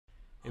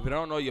If you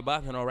don't know, you're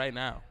about to know right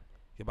now.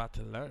 You're about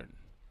to learn.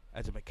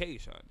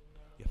 Education.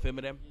 You feel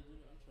me them?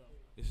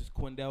 This is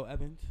Quindell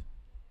Evans.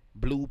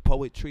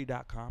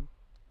 BluePoetry.com.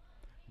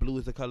 Blue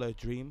is the color of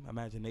dream,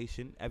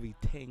 imagination,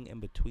 everything in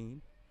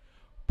between.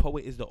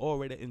 Poet is the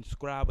orator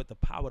inscribed with the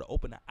power to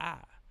open the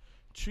eye.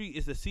 Tree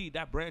is the seed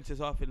that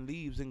branches off and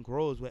leaves and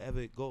grows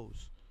wherever it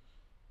goes.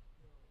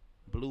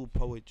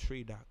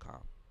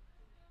 BluePoetry.com.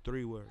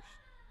 3 words.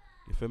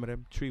 You feel me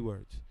them? 3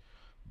 words.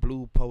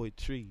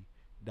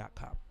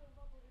 BluePoetry.com.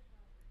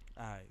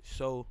 Alright,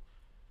 so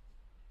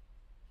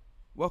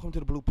welcome to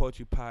the Blue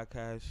Poetry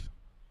Podcast.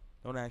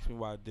 Don't ask me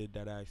why I did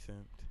that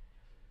accent.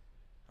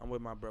 I'm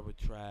with my brother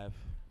Trav,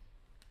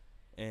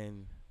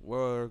 and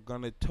we're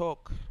gonna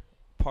talk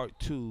part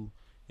two.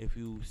 If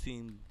you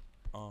seen,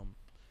 um,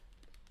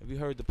 if you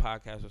heard the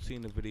podcast or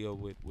seen the video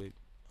with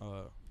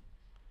uh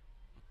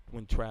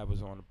when Trav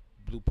was on the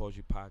Blue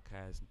Poetry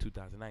Podcast in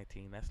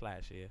 2019, that's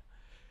last year.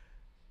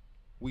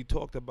 We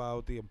talked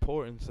about the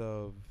importance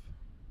of,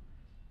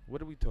 what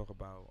did we talk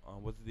about?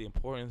 Was it the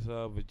importance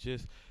of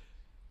just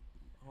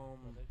um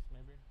Athletics,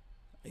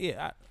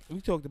 maybe.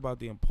 we talked about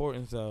the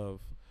importance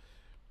of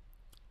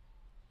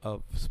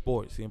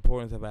sports, the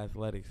importance of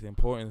athletics, the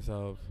importance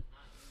of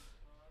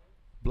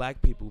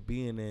black people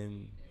being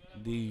in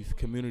these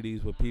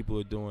communities where people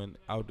are doing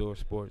outdoor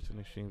sports and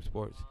extreme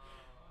sports.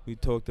 We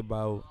talked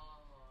about,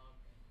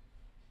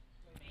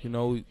 you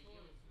know,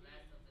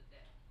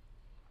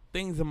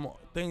 things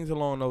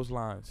along those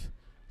lines.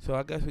 So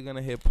I guess we're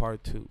gonna hit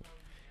part two,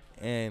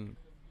 and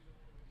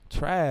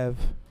Trav,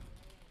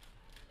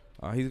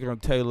 he's gonna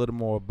tell you a little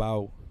more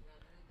about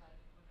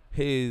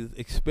his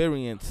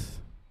experience,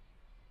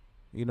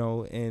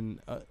 in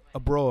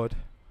abroad,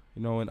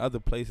 in other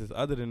places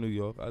other than New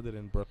York, other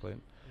than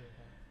Brooklyn,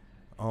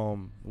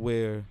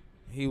 where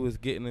he was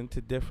getting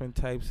into different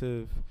types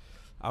of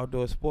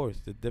outdoor sports,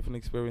 the different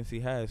experience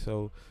he has.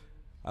 So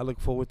I look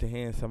forward to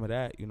hearing some of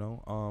that.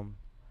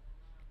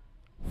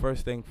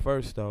 First thing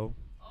first, though,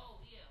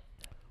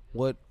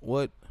 what?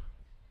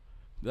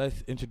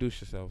 Let's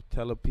introduce yourself.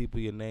 Tell the people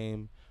your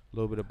name, a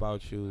little bit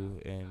about you,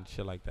 and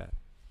shit like that.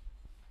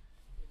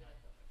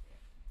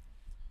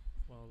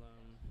 Well,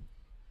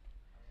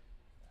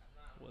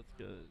 what's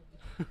good?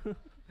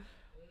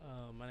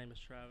 My name is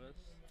Travis.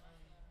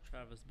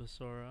 Travis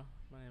Basora.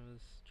 My name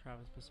is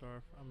Travis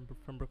Basora. I'm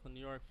from Brooklyn,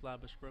 New York,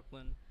 Flatbush,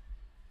 Brooklyn.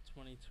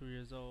 22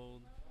 years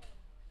old.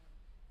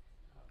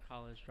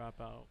 College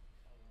dropout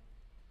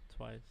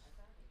twice.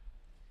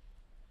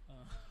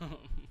 Uh,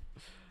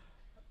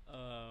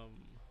 um,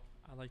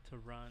 I like to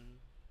run.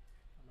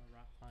 I'm a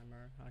rock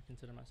climber. I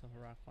consider myself a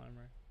rock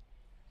climber.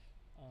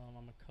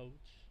 I'm a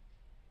coach,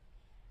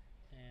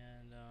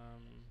 and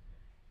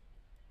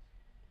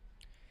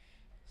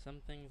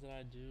some things that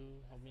I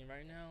do. I mean,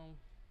 right now,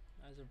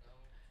 as a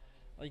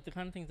like the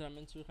kind of things that I'm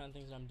into, the kind of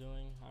things that I'm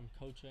doing. I'm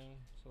coaching,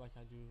 so like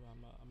I do.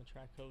 I'm a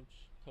track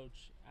coach.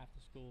 Coach after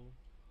school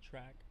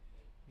track.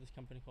 This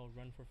company called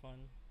Run for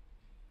Fun.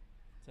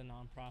 It's a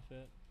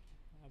nonprofit.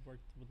 I've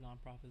worked with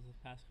nonprofits the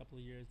past couple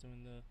of years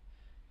doing the,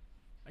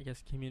 I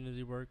guess,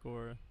 community work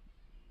or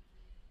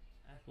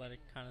athletic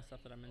kind of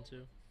stuff that I'm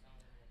into.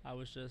 I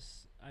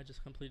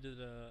just completed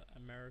a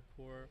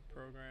AmeriCorps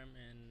program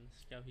in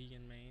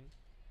Skowhegan, Maine,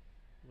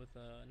 with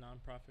a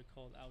nonprofit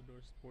called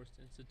Outdoor Sports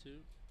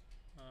Institute.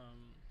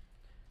 Um,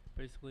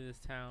 Basically, this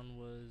town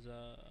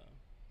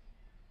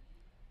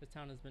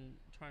has been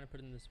trying to put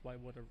in this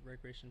whitewater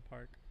recreation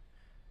park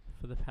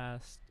for the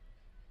past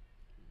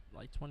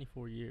like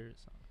 24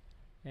 years,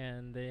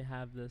 and they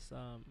have this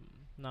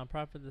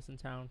nonprofit that's in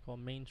town called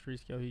Main Tree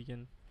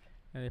Skowhegan,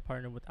 and they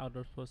partner with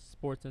Outdoor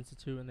Sports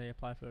Institute, and they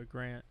apply for a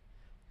grant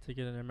to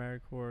get an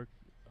AmeriCorps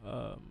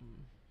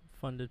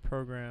funded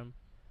program,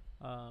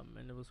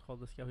 and it was called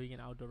the Skowhegan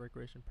Outdoor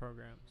Recreation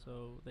Program.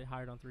 So they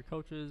hired on 3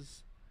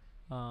 coaches,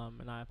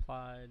 and I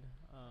applied,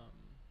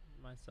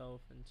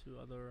 myself and 2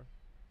 other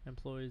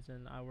employees,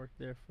 and I worked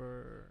there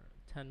for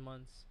 10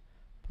 months,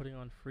 putting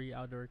on free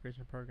outdoor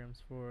recreation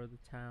programs for the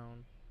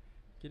town,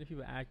 getting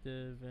people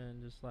active,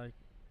 and just like,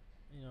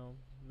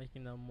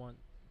 making them want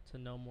to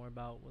know more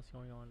about what's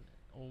going on,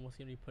 or what's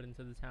going to be put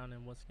into the town,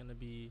 and what's going to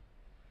be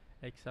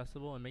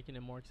accessible, and making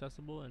it more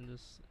accessible, and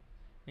just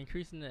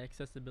increasing the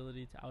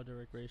accessibility to outdoor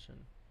recreation.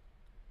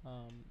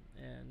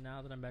 And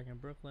now that I'm back in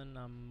Brooklyn,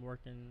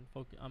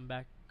 I'm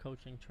back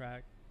coaching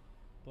track,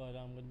 but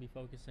I'm going to be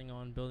focusing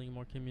on building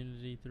more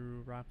community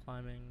through rock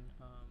climbing,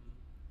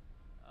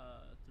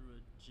 through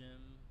a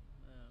gym,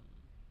 um,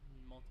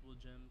 multiple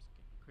gyms,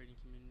 creating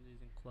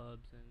communities and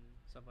clubs and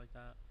stuff like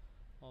that.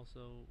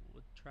 Also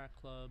with track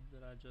club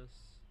that I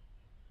just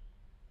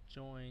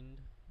joined,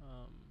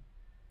 I'm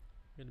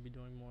going to be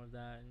doing more of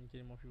that and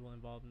getting more people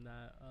involved in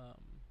that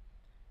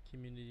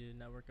community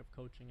network of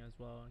coaching as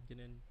well, and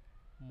getting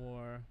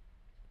more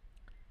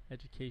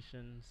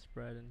education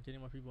spread and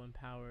getting more people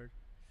empowered.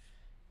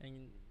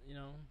 And you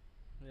know,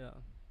 yeah,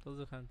 those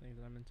are the kind of things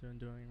that I'm into and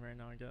doing right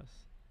now, I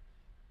guess.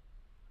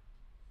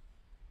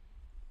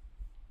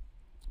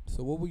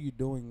 So what were you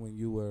doing when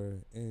you were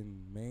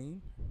in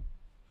Maine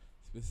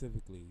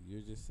specifically.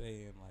 You're just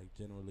saying like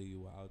generally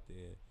you were out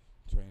there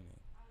training.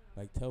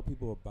 Like tell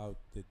people about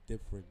the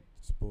different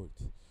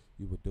sports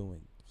you were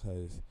doing,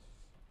 because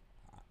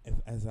if,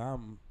 as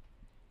I'm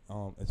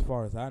as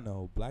far as I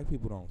know, black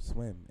people don't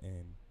swim,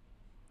 and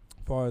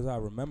as far as I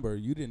remember,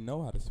 you didn't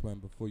know how to swim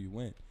before you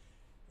went,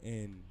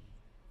 and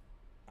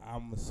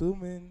I'm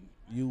assuming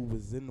you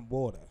was in the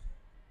water,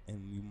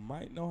 and you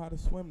might know how to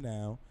swim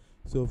now.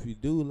 So if you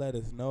do, let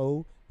us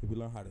know. If you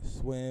learn how to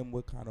swim,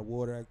 what kind of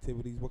water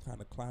activities, what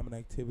kind of climbing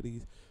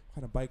activities, what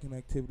kind of biking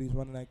activities,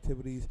 running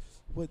activities,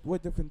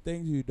 what different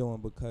things are you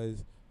doing?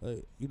 Because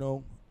you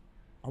know,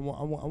 I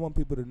want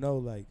people to know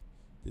like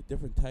the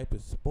different type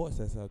of sports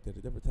that's out there,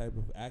 the different type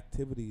of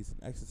activities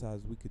and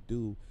exercises we could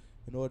do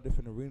in all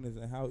different arenas,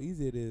 and how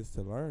easy it is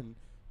to learn.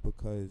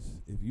 Because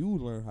if you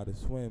learn how to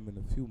swim in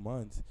a few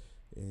months,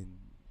 and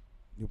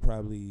you're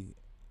probably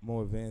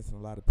more advanced than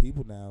a lot of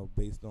people now,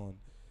 based on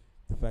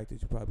the fact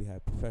that you probably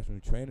have professional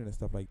training and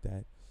stuff like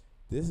that.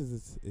 This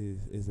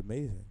is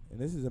amazing, and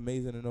this is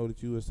amazing to know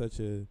that you were such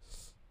an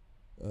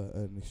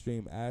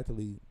extreme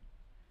athlete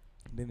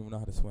and didn't even know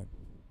how to swim.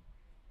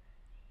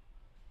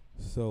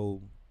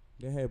 So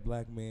they had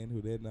black men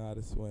who didn't know how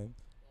to swim.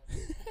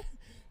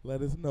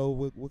 Let us know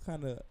what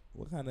kind of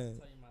Tell you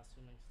my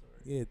swimming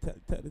story.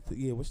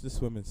 yeah. What's the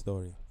swimming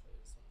story? I'll tell you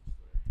the swimming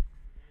story.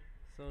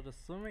 So the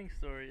swimming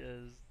story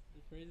is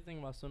the crazy thing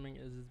about swimming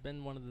is it's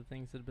been one of the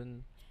things that have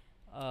been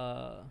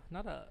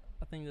not a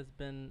thing that's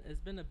been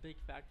it's been a big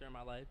factor in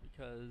my life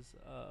because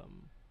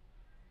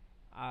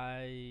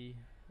I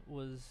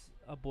was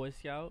a Boy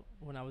Scout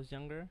when I was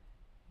younger.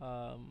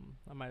 I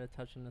might have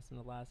touched on this in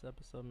the last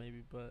episode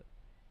maybe, but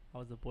I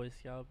was a Boy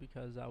Scout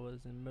because I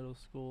was in middle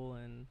school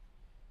and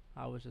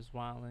I was just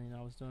wilding.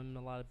 I was doing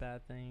a lot of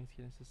bad things,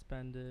 getting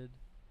suspended.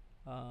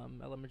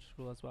 Elementary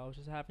school as well. I was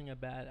just having a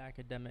bad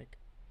academic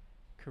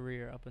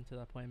career up until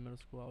that point in middle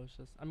school.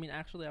 I mean,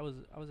 actually, I was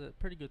a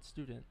pretty good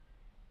student,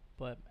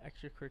 but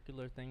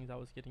extracurricular things I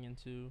was getting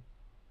into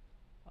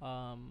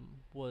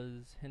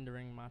was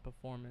hindering my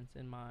performance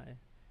and my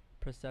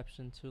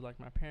perception to like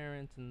my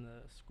parents and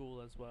the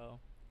school as well.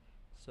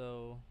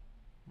 So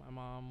my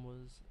mom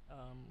was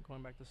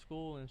going back to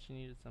school and she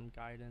needed some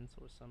guidance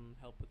or some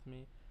help with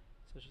me,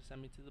 so she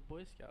sent me to the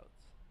Boy Scouts.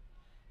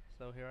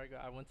 So here I go.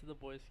 I went to the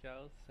Boy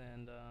Scouts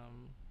and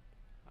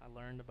I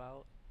learned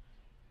about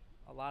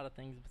a lot of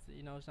things.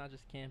 It's not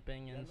just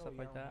camping and stuff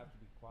like that, To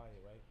be quiet,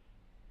 right?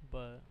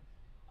 but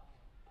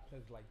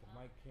Because like the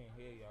mic can't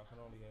hear y'all, can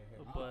only hear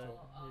him. but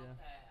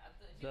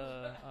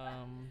yeah,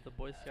 the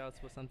Boy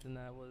Scouts was something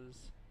that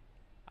was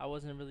I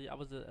wasn't really it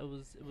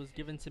was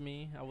given to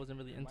me. I wasn't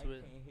really into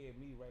it. Can't hear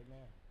me right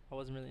now. I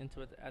wasn't really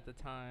into it at the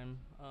time,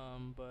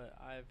 but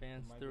I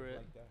advanced through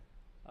it. That.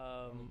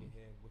 Um,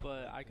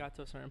 but I got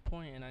to a certain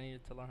point and I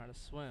needed to learn how to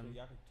swim,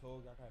 Y'all can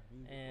talk, y'all got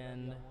music,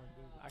 and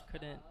I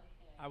couldn't.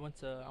 I went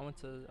to Yeah,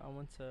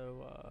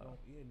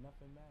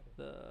 nothing matters.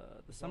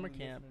 the summer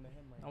camp.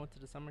 I went to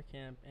the summer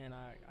camp and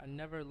I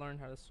never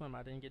learned how to swim.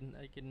 I get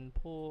in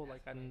pool,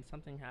 like I didn't,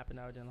 something happened.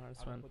 I didn't know how to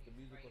swim,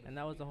 and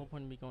that was the whole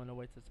point of me going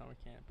away to summer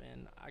camp.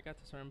 And I got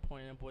to a certain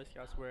point in Boy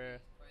Scouts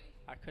where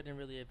I couldn't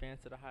really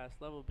advance to the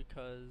highest level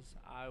because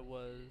I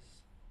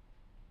was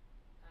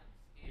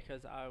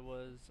because I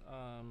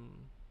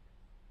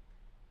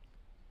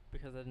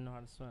didn't know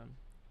how to swim.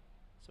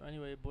 So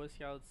anyway, Boy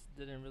Scouts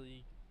didn't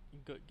really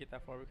get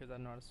that far because I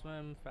didn't know how to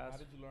swim How fast.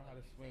 did you learn how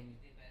to swim?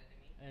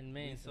 In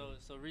Maine. Recently.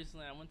 So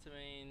recently I went to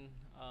Maine,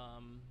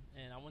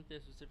 and I went there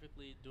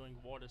specifically doing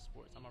water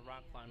sports. I'm a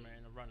rock climber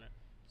and a runner,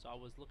 so I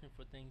was looking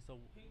for things to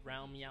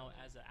round me out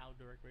as an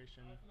outdoor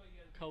recreation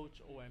coach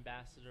or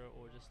ambassador,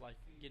 or just like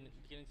getting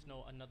to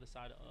know another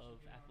side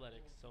of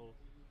athletics. So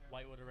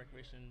Whitewater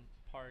Recreation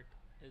Park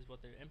is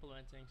what they're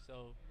implementing.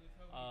 So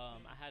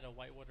I had a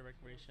whitewater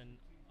recreation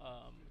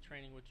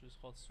training which was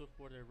called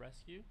Swiftwater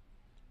Rescue.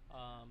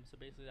 So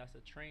basically, that's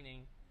a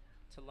training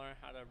to learn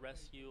how to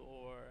rescue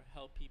or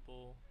help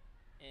people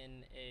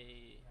in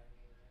a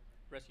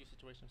rescue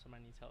situation if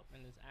somebody needs help.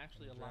 And there's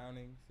actually a lot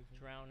Drowning.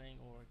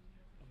 drowning or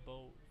a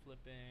boat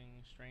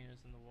flipping, strainers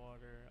in the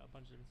water, a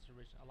bunch of different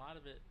situations. A lot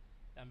of it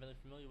that I'm really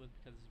familiar with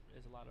because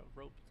there's a lot of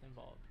ropes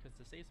involved. Because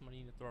to save somebody,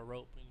 you need to throw a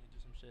rope, you need to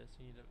do some shit,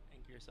 so you need to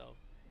anchor yourself.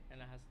 And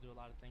that has to do a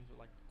lot of things with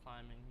like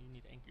climbing. You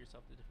need to anchor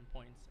yourself to different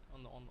points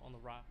on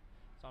the rock.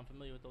 So I'm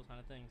familiar with those kind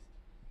of things.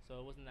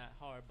 So it wasn't that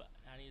hard, but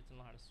I needed to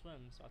know how to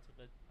swim. So I took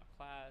a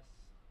class,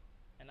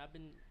 and I've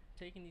been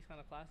taking these kind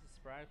of classes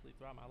sporadically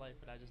throughout my life,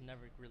 but I just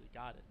never really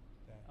got it.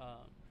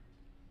 Damn.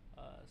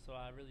 So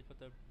I really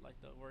put the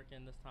work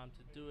in this time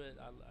to do it.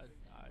 I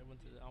went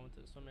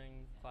to the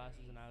swimming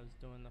classes and I was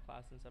doing the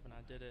class and stuff, and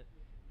I did it,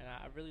 and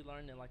I really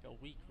learned in like a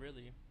week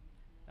really.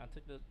 And I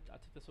took the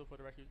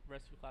swiftwater rescue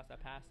class. I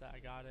passed that.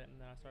 I got it, and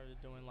then I started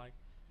doing like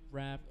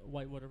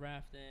whitewater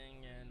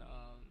rafting and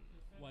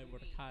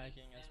whitewater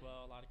kayaking as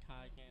well. A lot of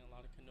kayaking, a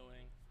lot of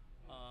canoeing.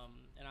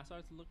 And I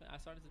started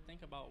to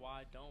think about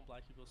why don't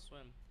black people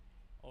swim,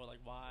 or like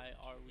why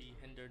are we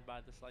hindered by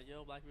this? Like,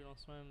 yo, black people don't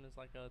swim is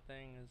like a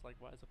thing. It's like,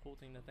 why it's a cool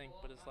thing to think,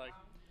 but it's like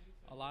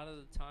a lot of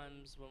the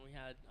times when we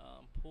had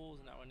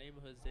pools in our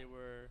neighborhoods, they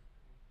were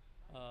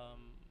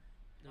um,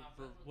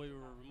 we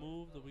were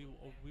removed, or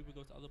we would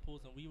go to other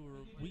pools and we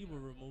were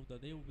removed. Or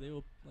they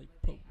would like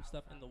put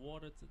stuff in the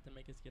water to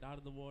make us get out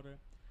of the water.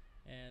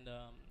 And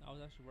I was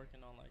actually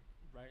working on like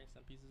writing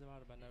some pieces about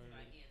it, but I never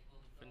really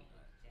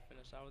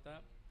finished out with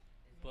that.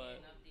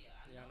 But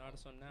yeah, I'm an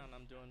artist now, and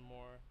I'm doing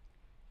more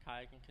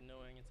kayaking,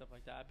 canoeing, and stuff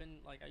like that. I've been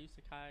like I used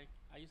to kayak.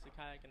 I used to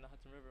kayak in the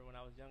Hudson River when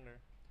I was younger.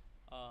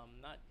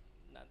 Not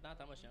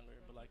that much younger,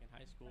 but like in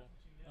high school.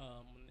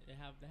 When they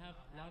have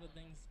a lot of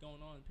things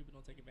going on, and people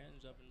don't take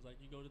advantage of. And it's like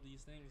you go to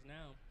these things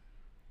now.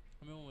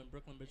 I remember when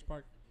Brooklyn Bridge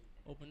Park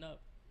opened up,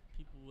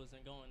 people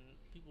wasn't going.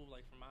 People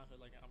like from my hood,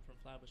 like I'm from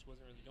Flatbush,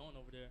 wasn't really going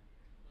over there.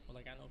 But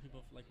like I know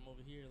people like from over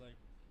here, like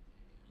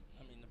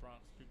I mean the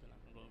Bronx. People not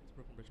gonna go to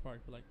Brooklyn Bridge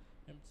Park, but like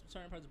in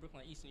certain parts of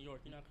Brooklyn, like East New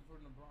York, you know.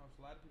 From the Bronx,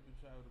 a lot of people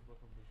travel to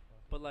Brooklyn Bridge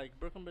Park. But like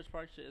Brooklyn Bridge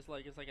Park shit is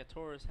like it's like a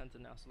tourist center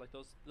now. So like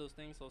those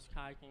things, those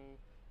kayaking,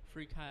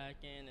 free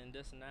kayaking and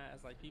this and that.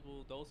 It's like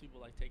people, those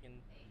people like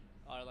taking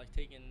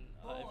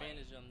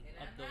advantage of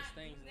those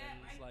things, and then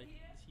it's like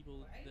these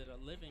people that are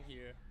living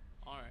here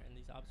aren't, and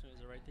these opportunities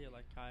are right there,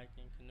 like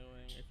kayaking,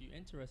 canoeing. If you're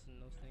interested in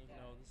those things, you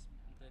know,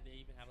 they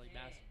even have like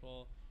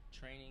basketball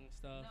training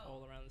stuff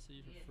all around the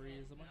city for free.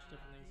 There's a bunch of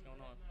different things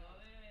going on.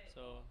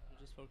 So I'm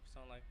just focused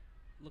on like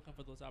looking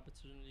for those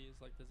opportunities.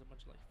 Like there's a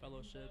bunch of like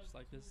fellowships.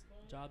 Like this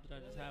job that I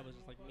just had was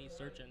just like me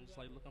searching, just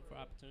like looking for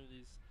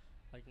opportunities.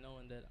 Like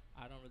knowing that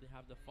I don't really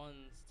have the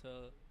funds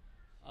to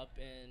up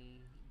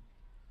and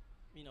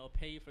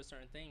pay for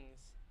certain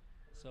things.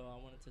 So I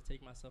wanted to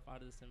take myself out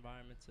of this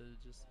environment to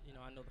just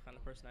I know the kind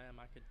of person I am.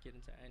 I could get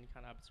into any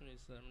kind of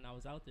opportunities. So when I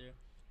was out there,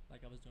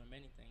 like I was doing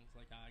many things.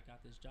 Like I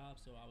got this job,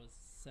 so I was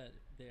set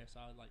there.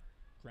 So I was like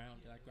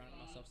grounded. I grounded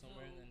myself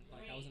somewhere, and then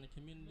like I was in the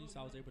community,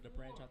 so I was able to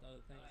branch out to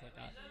other things. Like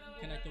I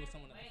connected with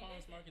someone at the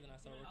farmers market, and I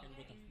started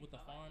working with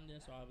the farm there.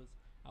 So I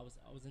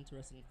was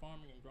interested in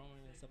farming and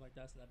growing and stuff like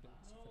that. So since I've been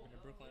in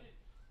Brooklyn.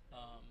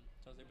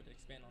 So I was able to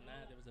expand on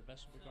that. There was a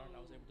vegetable garden.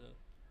 I was able to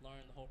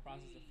learn the whole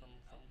process of from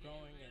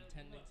growing and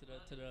tending to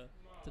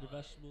the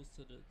vegetables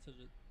to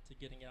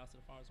getting it out to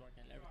the farmers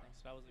market and everything.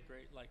 So that was a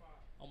great like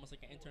almost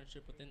like an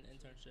internship within the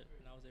internship,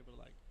 and I was able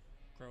to like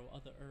grow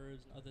other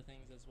herbs and other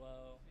things as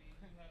well.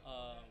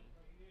 Um,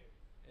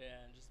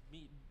 and just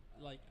meet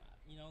like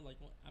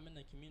like I'm in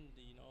the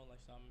community,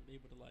 like so I'm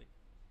able to like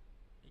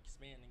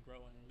expand and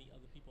grow and meet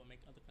other people and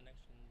make other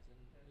connections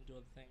and do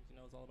other things.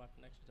 It's all about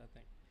connections. I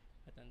think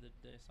at the end of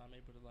the day, so I'm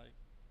able to like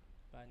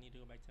if I need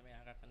to go back to Maine,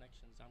 I got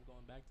connections. I'm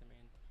going back to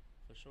Maine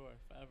for sure,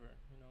 forever.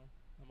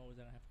 I'm always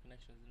gonna have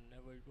connections, and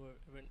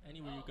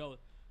anywhere you go,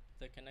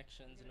 the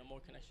connections and the more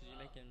connections you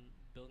make and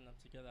building them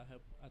together,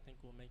 I think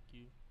will make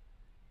you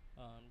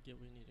get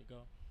where you need to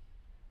go.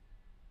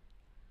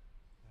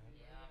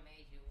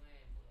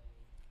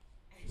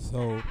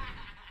 So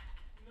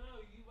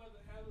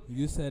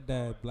you said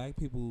that black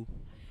people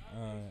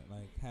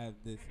like have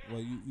this.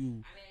 Well,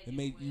 you it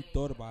made you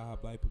thought about how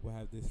black people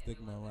have this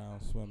stigma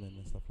around swimming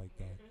and stuff like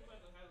that,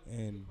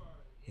 and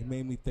it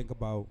made me think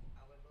about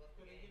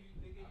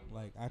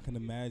like I can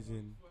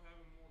imagine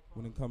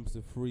when it comes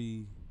to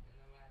free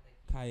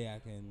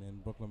kayaking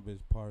in Brooklyn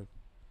Bridge Park.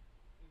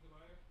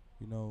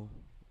 You know,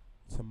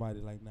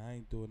 somebody like, nah, I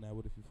ain't doing that.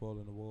 What if you fall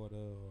in the water,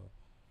 or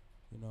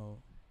you know,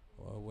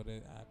 or what?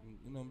 You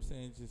know what I'm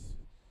saying? Just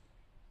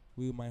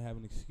we might have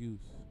an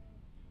excuse,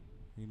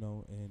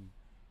 and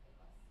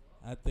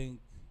I think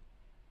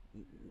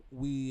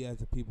we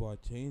as a people are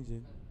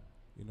changing,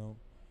 you know,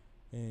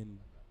 and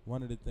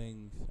one of the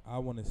things I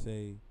want to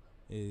say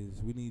is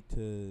we need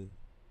to,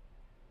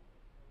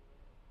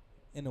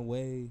 in a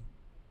way,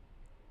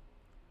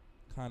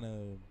 kind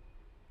of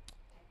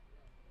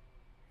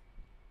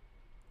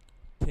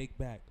take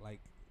back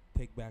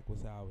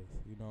what's ours,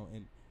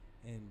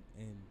 and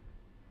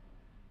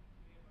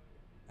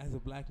as a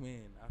black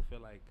man, I feel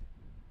like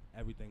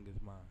everything is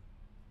mine.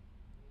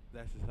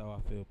 That's just how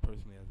I feel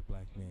personally as a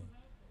black man,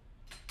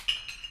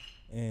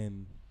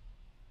 and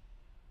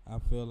I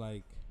feel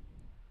like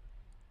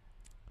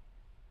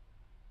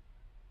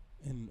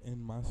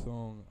in my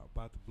song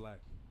about the black,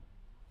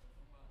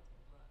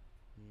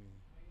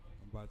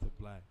 about the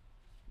black,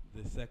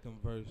 the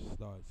second verse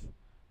starts.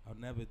 I'll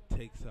never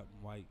take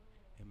something white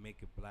and make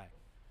it black,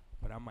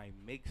 but I might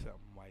make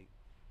something white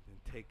and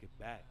take it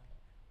back.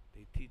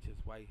 They teach us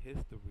white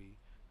history,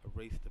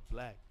 erase the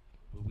black,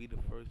 but we the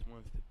first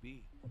ones to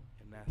be,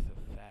 and that's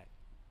a fact.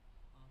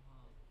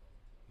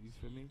 You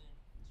So feel you me? think?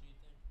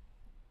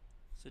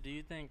 So do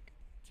you think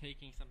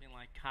taking something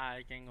like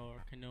kayaking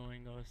or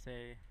canoeing or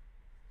say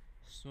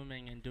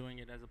swimming and doing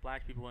it as a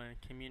black people and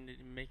community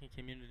making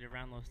community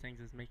around those things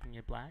is making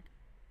it black?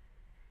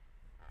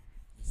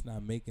 It's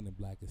not making it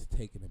black; it's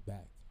taking it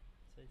back.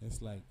 Taking It's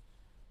it like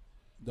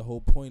back. the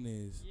whole point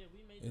is, Yeah,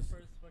 we made the it's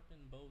first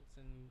fucking boats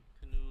and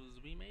canoes.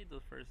 We made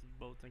the first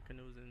boats and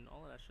canoes and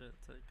all of that shit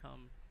to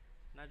come,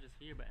 not just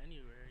here but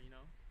anywhere.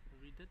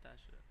 We did that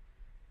shit.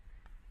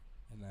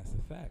 and that's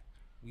a fact.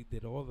 We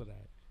did all of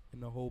that,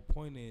 and the whole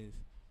point is,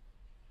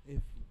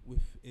 if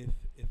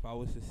if I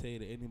was to say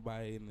to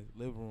anybody in the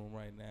living room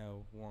right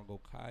now who want to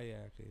go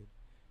kayaking,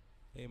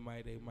 they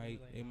might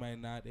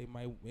not, they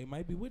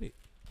might be with it.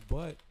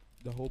 But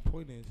the whole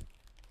point is,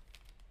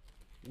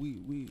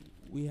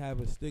 we have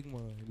a stigma.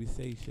 And we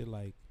say shit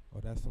like, "Oh,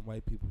 that's some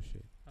white people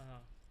shit,"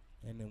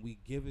 and then we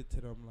give it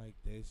to them like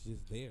that. It's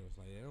just theirs.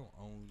 Like they don't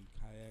own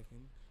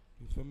kayaking.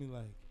 You feel me?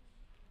 Like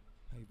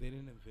they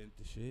didn't invent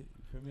the shit.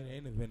 You feel me? They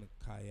didn't invent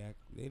a kayak.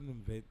 They didn't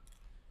invent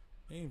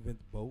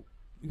the boat.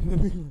 You feel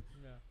me?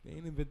 Yeah. They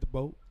ain't invent the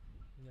boat.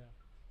 Yeah.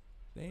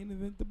 They ain't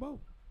invent the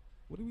boat.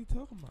 What are we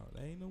talking about?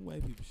 That ain't no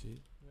white people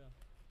shit. Yeah.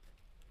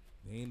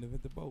 They ain't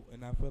invent the boat.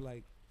 And I feel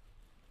like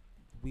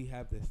we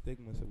have that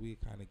stigma, so we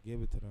kind of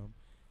give it to them.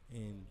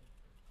 And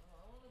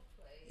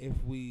if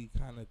we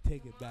kind of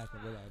take it back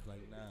and realize,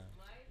 like, nah,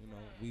 you know,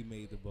 we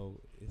made the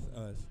boat. It's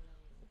us.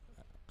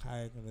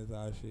 Kayaking is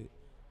our shit.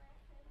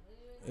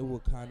 It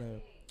will kind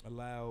of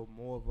allow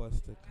more of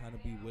us to kind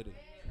of be with it.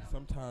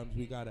 Sometimes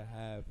we gotta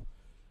have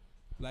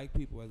black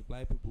people. As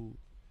black people,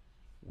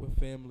 we're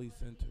family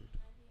centered.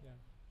 Yeah.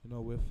 You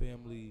know, we're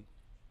family.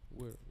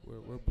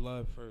 We're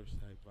blood first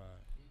type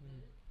vibe.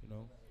 You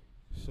know,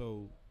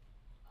 so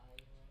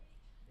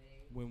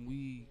when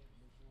we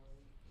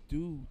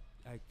do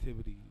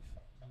activities,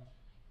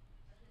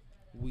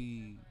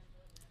 we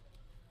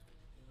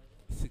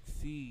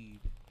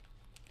succeed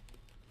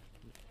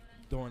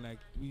during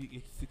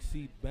we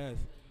succeed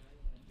best.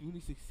 We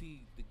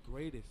succeed the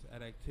greatest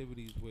at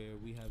activities where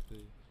we have to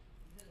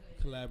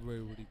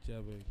collaborate with each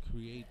other and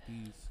create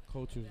these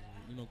cultures.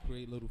 You know,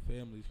 create little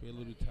families, create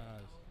little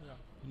ties. Yeah.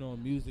 You know,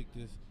 in music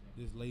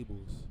there's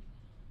labels.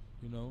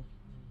 You know,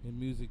 in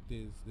music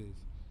there's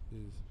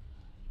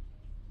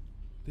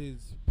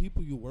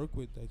people you work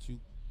with that you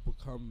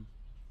become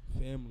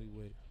family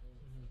with.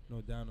 You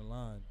know, down the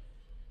line.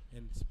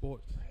 In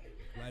sports,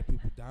 black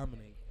people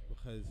dominate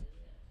because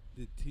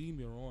the team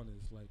you're on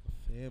is like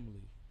a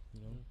family.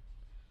 You know,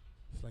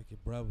 it's like your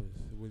brothers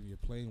when you're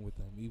playing with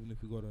them. Even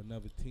if you go to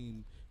another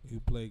team,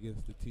 you play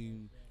against the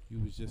team you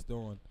was just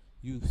on,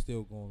 you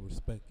still gonna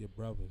respect your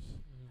brothers.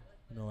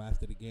 You know,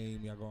 after the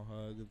game, y'all gonna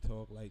hug and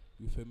talk. Like,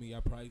 you feel me?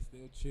 Y'all probably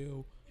still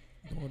chill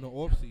during the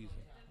off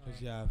season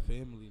because y'all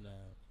family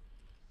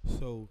now.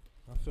 So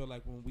I feel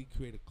like when we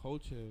create a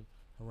culture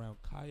around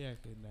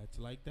kayaking that's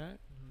like that,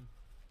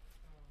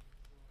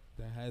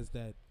 that has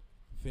that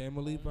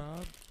family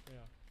vibe,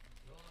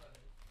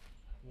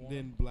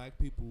 then black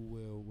people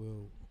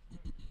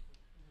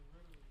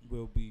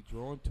will be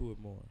drawn to it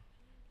more.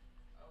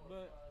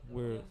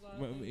 Where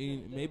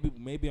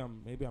maybe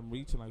I'm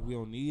reaching, like we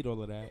don't need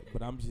all of that,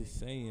 but I'm just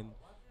saying,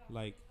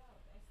 like,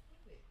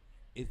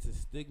 it's a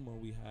stigma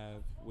we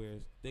have where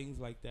things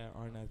like that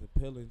aren't as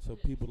appealing. So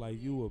people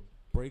like you are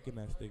breaking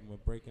that stigma,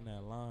 breaking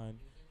that line,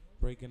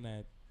 breaking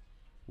that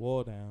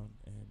wall down,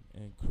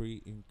 and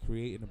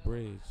creating a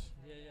bridge.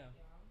 Yeah.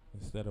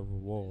 Instead of a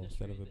wall,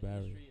 instead of a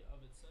barrier.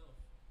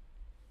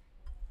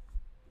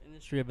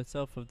 Industry of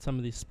itself of some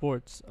of these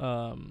sports,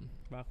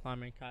 rock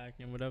climbing,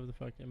 kayaking, whatever the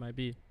fuck it might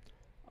be,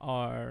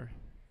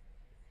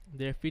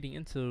 they're feeding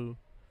into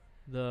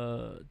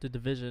the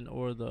division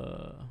or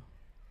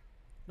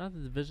not the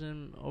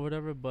division or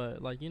whatever,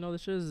 but like, you know,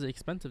 this shit is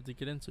expensive to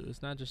get into.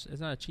 It's not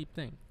a cheap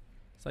thing.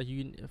 It's like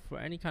for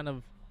any kind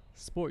of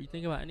sport, you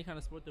think about any kind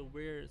of sport that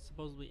we're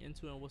supposedly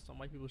into and what's some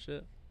white people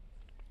shit.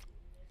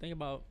 Think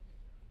about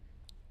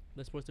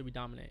the sports that we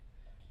dominate.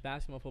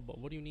 Basketball, football.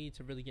 What do you need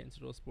to really get into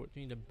those sports?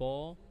 You need a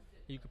ball.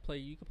 You could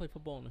play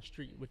football on the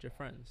street with your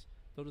friends.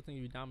 Those are things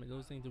we dominate.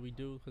 Those are things that we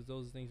do because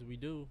those are things that we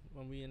do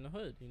when we in the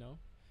hood, you know.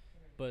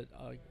 But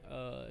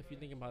if you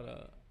think about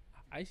a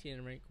ice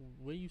skating rink,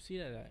 where you see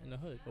that at in the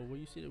hood, or where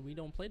you see that we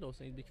don't play those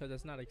things because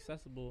that's not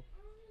accessible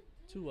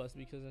to us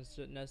because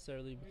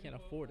necessarily we can't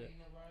afford it.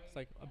 It's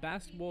like a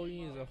basketball,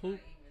 you need a hoop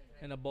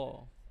and a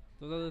ball.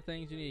 Those other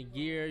things, you need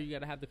gear, you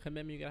gotta have the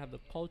commitment, you gotta have the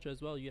culture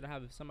as well. You gotta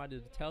have somebody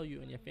to tell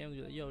you and your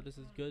family, like, yo, this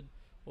is good,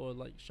 or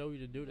like show you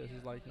to do this.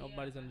 It's like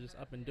nobody's gonna just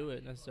up and do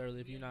it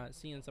necessarily if you're not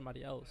seeing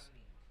somebody else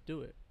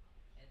do it.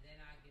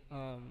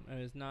 And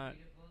it's not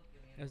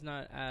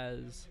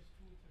as,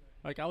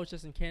 like, I was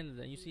just in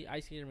Canada and you see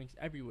ice skating rinks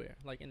everywhere,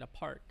 like in the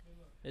park,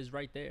 it's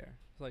right there.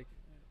 It's like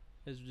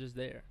it's just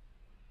there.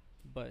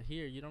 But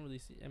here you don't really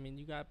see. I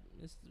mean,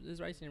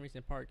 there's ice skating rinks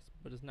in parks,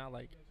 but it's not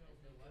like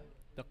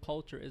the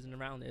culture isn't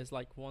around it. It's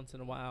like once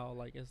in a while,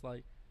 like it's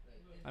like,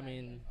 I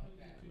mean,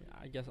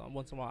 I guess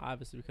once in a while,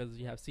 obviously because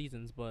you have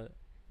seasons, but.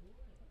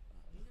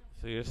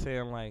 So you're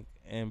saying like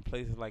in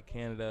places like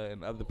Canada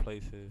and other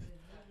places,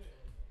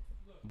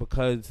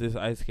 because this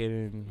ice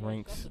skating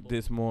rinks,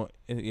 there's more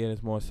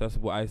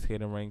accessible ice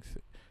skating rinks.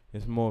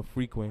 It's more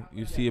frequent.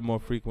 You see it more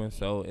frequent,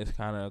 so it's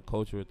kind of a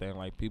cultural thing.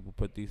 Like people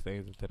put these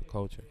things into the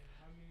culture.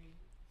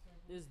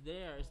 It's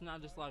there. It's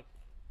not just like.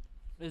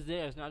 It's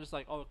there. It's not just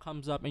like, oh, it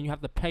comes up and you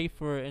have to pay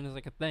for it and it's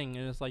like a thing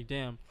and it's like,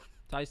 damn,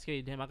 to ice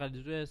skate, damn, I gotta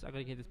do this, I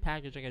gotta get this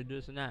package, I gotta do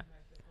this and that.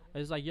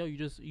 It's like, yo, you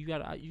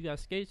gotta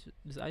skate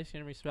this ice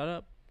skating rink straight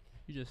up.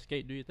 You just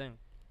skate, do your thing.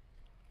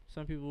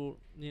 Some people,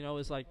 you know,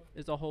 it's like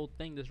it's a whole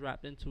thing that's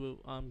wrapped into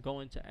it.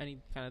 Going to any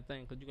kind of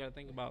thing, because you gotta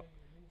think about,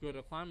 you go to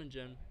a climbing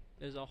gym.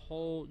 There's a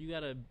whole you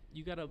gotta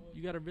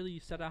really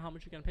set out how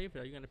much you're gonna pay for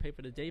that. You're gonna pay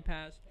for the day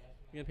pass.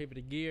 You're gonna pay for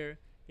the gear.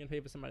 You're gonna pay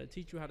for somebody to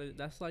teach you how to.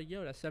 That's like,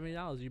 yo, that's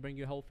 $70. You bring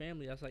your whole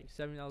family. That's like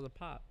 $70 a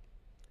pop.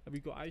 If you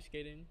go ice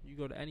skating, you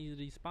go to any of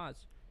these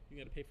spots. You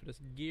gotta pay for this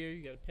gear.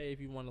 You gotta pay if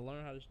you want to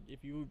learn how to.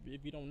 If you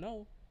don't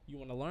know, you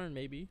want to learn.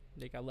 Maybe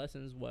they got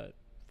lessons. What,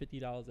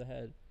 $50 a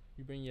head.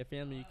 You bring your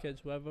family, your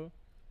kids, whoever.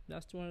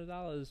 That's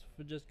 $200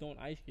 for just going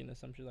ice skating or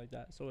some shit like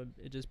that. So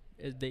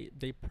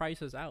they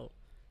price us out.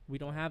 We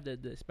don't have the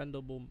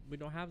expendable. We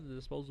don't have the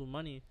disposable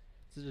money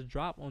to just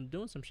drop on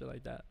doing some shit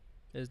like that.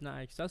 It's not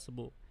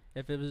accessible.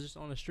 If it was just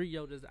on the street,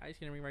 yo, there's the ice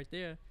skating ring right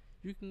there.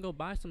 You can go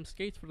buy some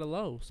skates for the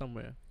low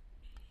somewhere.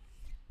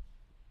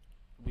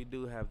 We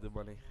do have the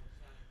money.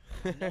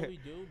 No, we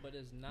do, but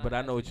it's not. But I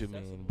as know what you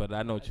mean. accessible. But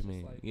I know what It's you just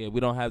mean. like, Yeah, we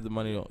don't have the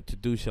money to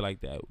do shit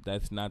like that.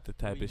 That's not the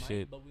type we of might,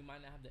 shit but we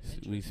might not have the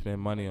we interest.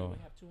 spend money If on.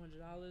 I have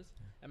 $200,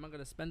 am I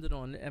gonna spend it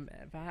on?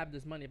 If I have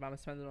this money, if I'm gonna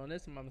spend it on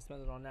this, am I gonna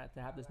spend it on that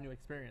to have this new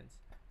experience?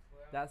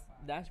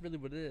 That's really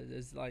what it is.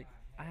 It's like,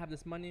 I have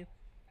this money.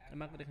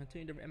 Am I gonna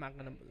continue to? Am I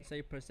gonna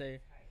say per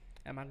se?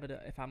 Am I gonna,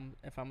 if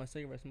I'm a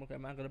cigarette smoker,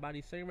 am I gonna buy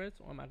these cigarettes,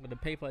 or am I gonna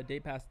pay for a day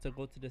pass to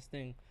go to this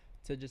thing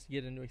to just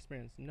get a new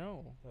experience?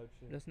 No,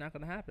 that's not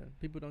gonna happen.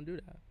 People don't do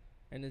that.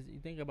 And as you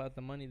think about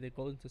the money that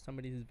goes into some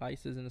of these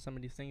vices and some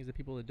of these things that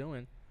people are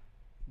doing,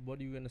 what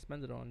are you gonna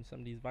spend it on? Some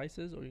of these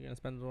vices, or are you gonna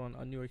spend it on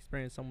a new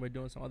experience somewhere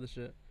doing some other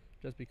shit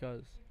just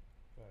because?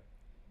 Right.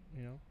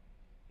 You know,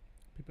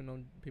 people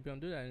don't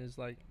do that, and it's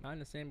like, I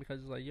understand, because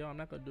it's like, yo, I'm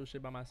not gonna do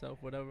shit by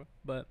myself, whatever.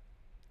 But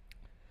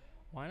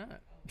why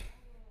not?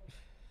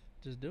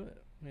 Just do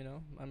it. You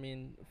know, I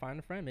mean, find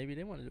a friend. Maybe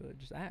they want to do it.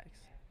 Just ask.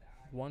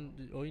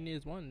 One, all you need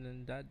is one,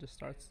 and that just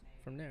starts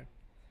from there.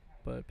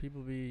 But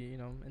people be,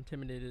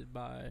 intimidated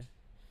by,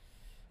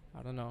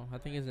 I don't know. I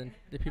think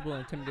the people are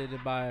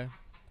intimidated by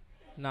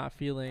not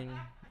feeling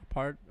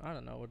part. I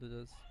don't know what it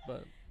is,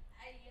 but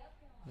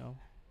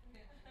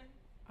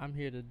I'm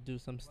here to do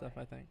some stuff.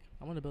 I think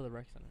I want to build a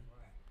rec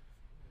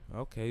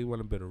center. Okay, you want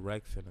to build a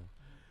rec center,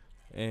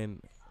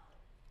 and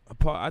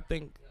I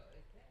think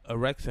a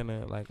rec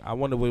center. Like, I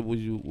wonder what would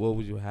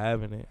you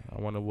have in it?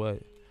 I wonder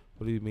what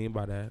do you mean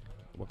by that?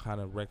 What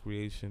kind of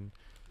recreation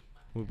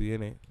would be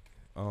in it?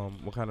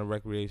 What kind of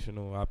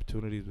recreational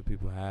opportunities would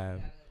people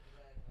have?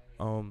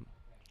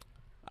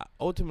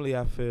 Ultimately,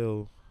 I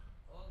feel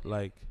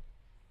like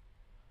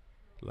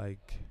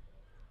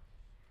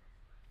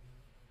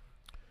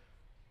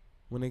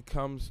when it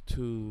comes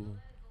to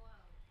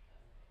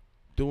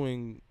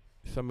doing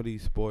some of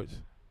these sports,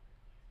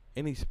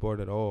 any sport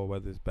at all,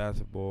 whether it's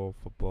basketball,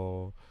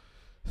 football,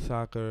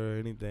 soccer,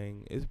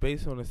 anything, it's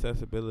based on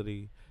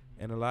accessibility,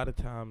 and a lot of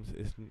times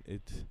it's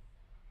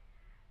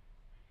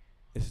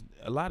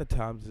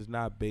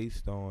not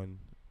based on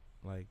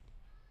like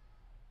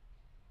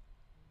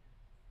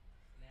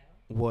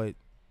what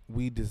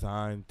we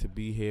designed to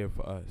be here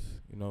for us.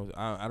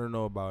 I don't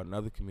know about in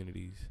other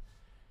communities,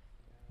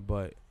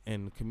 but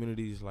in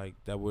communities like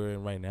that we're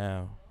in right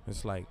now,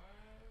 it's like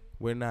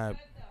we're not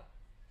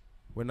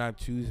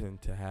choosing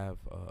to have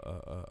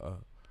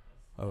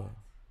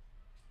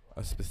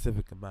a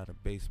specific amount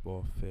of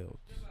baseball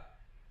fields.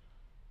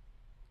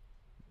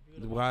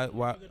 Why? If you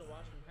go to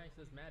Washington Heights,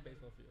 there's mad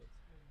baseball fields.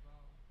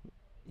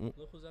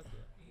 Look who's up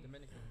there.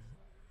 Dominicans.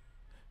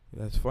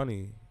 That's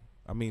funny.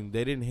 I mean,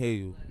 they didn't hear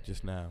you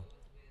just now.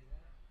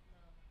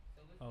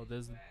 Oh,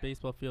 there's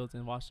baseball fields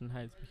in Washington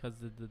Heights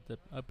because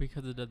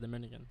of the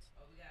Dominicans.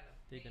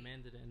 They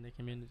demanded it in their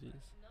communities.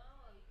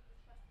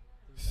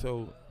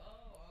 So,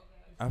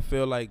 I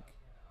feel like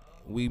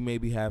we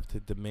maybe have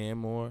to demand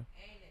more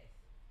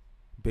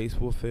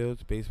baseball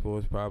fields. Baseball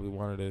is probably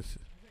one of the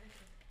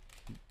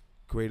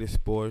greatest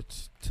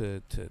sports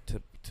to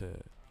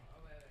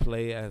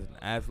play as an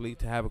athlete,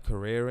 to have a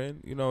career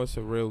in.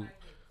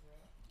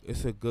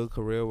 It's a good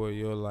career where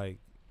you're like,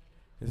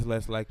 it's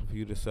less likely for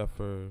you to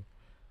suffer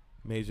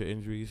major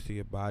injuries to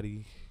your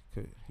body,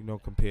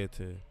 compared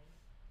to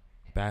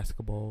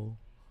basketball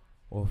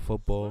or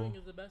football. Swimming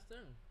is the best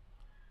thing.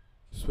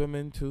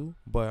 Swimming too,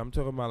 but I'm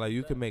talking about like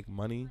you can make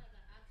money.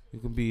 You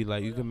can be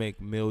like, you can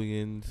make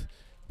millions,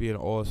 be an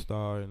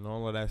all-star and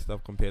all of that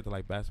stuff compared to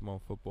like basketball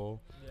and football.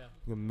 Yeah.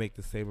 You can make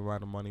the same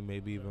amount of money,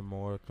 maybe even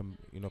more,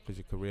 because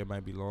your career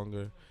might be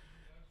longer,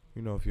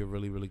 if you're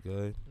really, really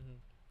good.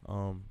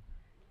 Mm-hmm.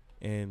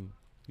 And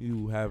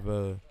you have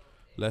a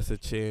lesser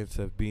chance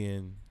of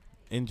being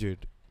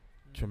injured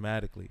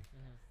traumatically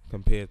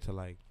compared to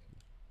like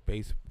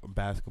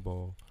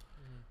basketball.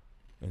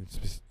 And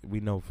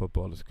we know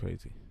football is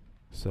crazy,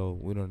 so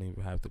we don't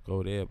even have to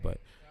go there, but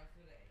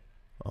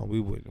we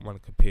wouldn't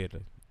want to compare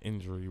the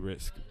injury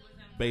risk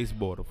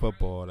baseball to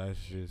football. That's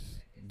just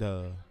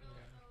duh.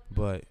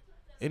 But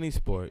any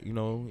sport,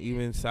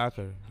 even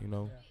soccer,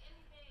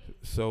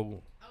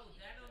 so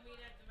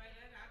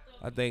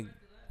I think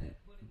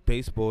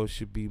baseball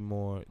should be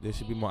more, there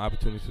should be more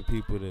opportunities for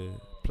people to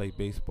play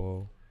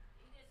baseball.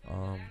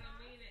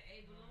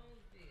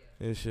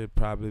 There should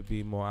probably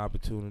be more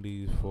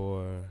opportunities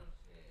for,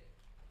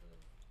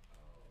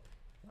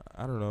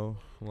 I don't know,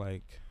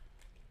 like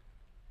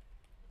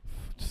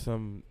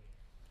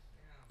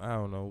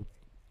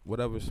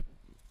whatever.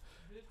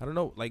 I don't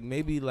know, like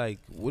maybe like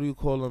what do you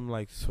call them,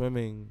 like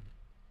swimming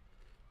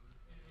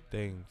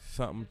things,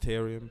 something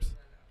terrariums,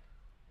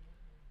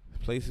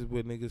 places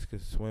where niggas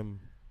could swim.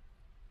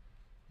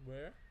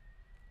 Where?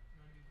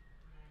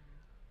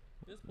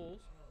 There's pools.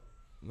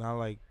 Not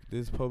like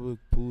this public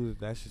pools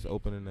that's just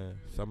open in the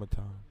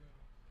summertime.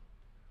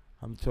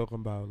 I'm talking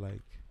about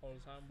like All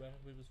the time where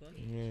people swim.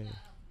 yeah.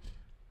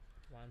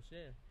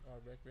 YMCA or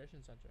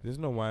recreation center. There's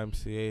no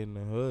YMCA in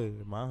the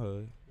hood, in my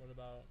hood. What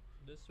about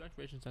this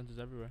recreation centers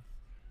everywhere?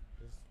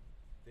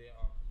 There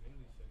are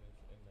community centers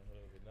in the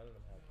hood, but none of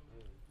them have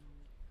pools.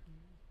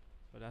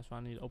 But that's why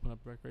I need to open up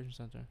a recreation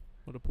center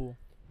with a pool.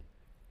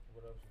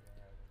 What else you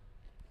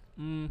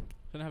gonna have?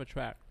 Gonna have a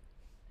track.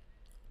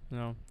 You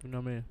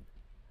know me.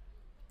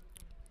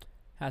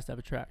 Has to have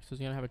a track. So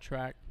it's gonna have a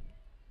track.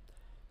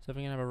 So it's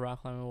gonna have a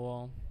rock climbing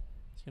wall.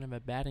 It's gonna have a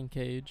batting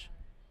cage.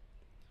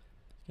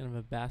 It's gonna have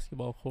a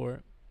basketball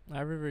court.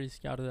 I've already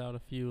scouted out a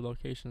few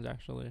locations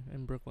actually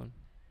in Brooklyn.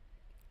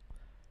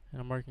 And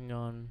I'm working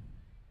on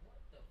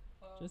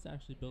just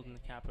actually building the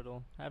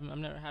capital.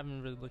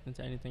 Haven't really looked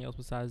into anything else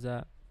besides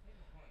that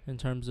in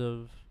terms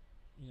of,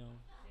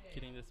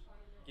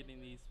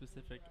 getting these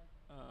specific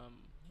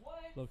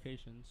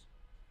locations.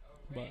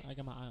 But I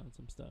got my eye on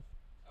some stuff.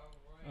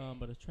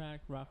 But a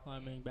track, rock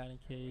climbing, batting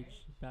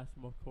cage,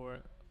 basketball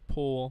court,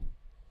 pool,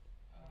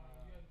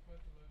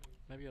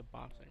 maybe a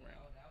boxing ring,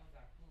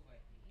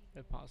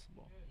 if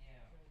possible.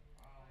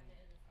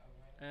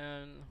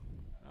 And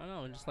I don't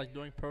know, just like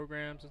doing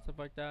programs and stuff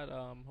like that.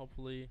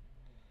 Hopefully,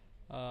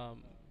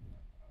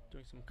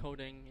 doing some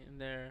coding in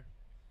there.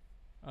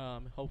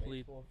 Hopefully,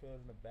 Baseball field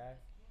in the back.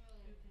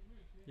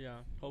 yeah.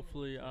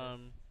 Hopefully,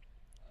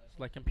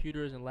 like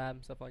computers and lab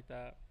and stuff like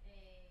that.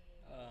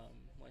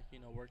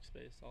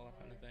 Workspace, all that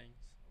kind of things.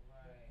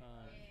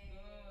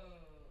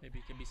 Maybe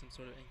it could be some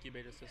sort of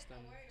incubator system,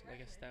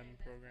 like a STEM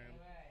program.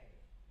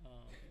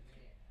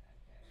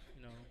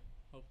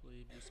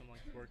 Hopefully do some like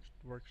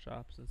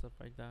workshops and stuff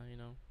like that.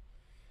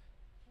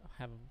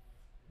 Have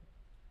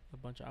a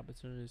bunch of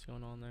opportunities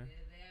going on there.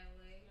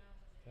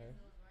 Okay.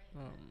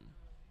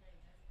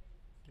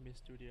 Maybe a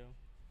studio.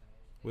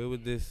 Where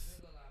would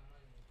this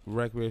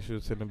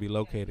recreational center be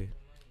located?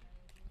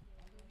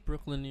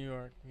 Brooklyn, New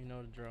York. You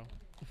know the drill.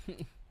 You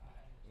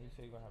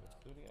say you're gonna have a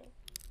studio?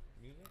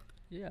 Music?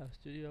 Yeah,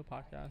 studio,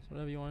 podcast,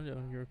 whatever you want to do.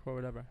 You record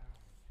whatever.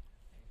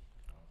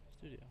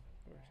 Studio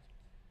first.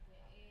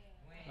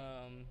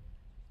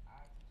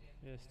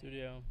 Yeah,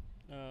 studio.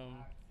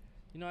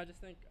 I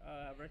just think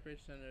a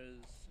recreation center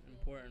is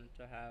important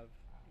to have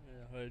in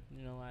the hood.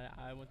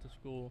 I went to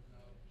school.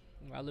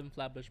 I live in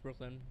Flatbush,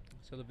 Brooklyn.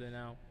 Still live there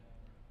now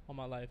all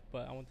my life.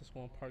 But I went to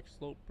school in Park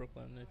Slope,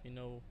 Brooklyn. If you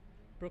know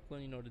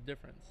Brooklyn, you know the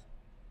difference.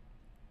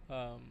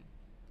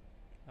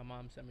 My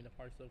mom sent me to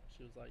Park Slope.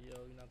 She was like, yo,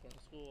 you're not going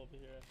to school over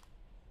here.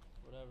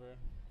 Whatever.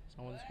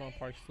 So I went to school on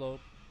Park Slope,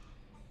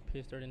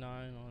 PS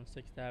 39 on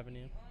 6th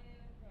Avenue.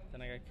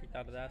 Then I got kicked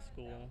out of that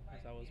school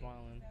because I was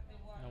wilding.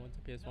 And I went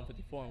to PS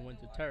 154 and went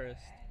to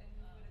Terrace,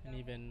 an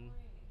even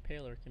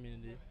paler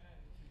community.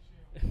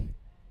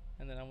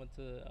 And then I went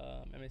to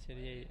MS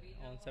 88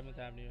 on 7th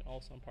Avenue,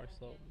 also on Park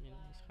Slope.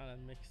 It's kind of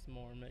mixed,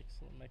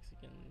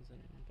 Mexicans,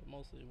 but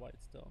mostly white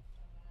still.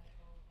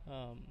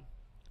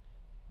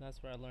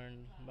 That's where I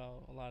learned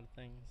about a lot of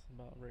things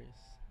about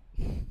race.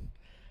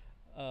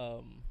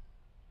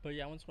 But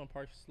yeah, I went to school on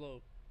Park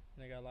Slope,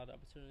 and I got a lot of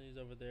opportunities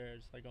over there,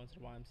 just like going to the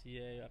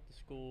YMCA after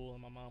school.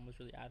 And my mom was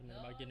really adamant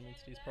about getting me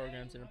into these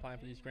programs and applying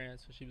for these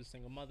grants because she was a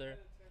single mother.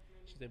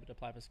 She was able to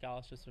apply for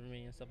scholarships for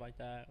me and stuff like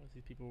that.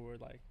 These people were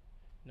like,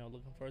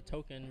 looking for a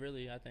token,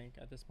 really, I think,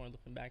 at this point,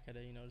 looking back at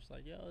it, just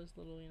like, yo, this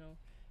little,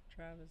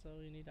 Travis,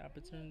 you need the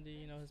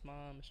opportunity, his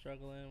mom is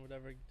struggling,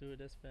 whatever, do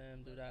this for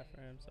him, do that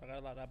for him. So I got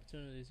a lot of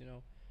opportunities,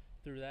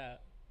 through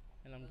that,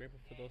 and I'm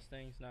grateful for those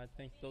things. And I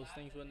think those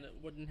things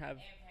wouldn't have.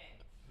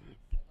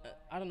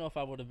 I don't know if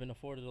I would have been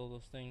afforded all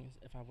those things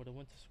if I would have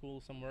went to school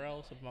somewhere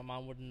else. If my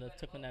mom wouldn't have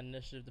taken that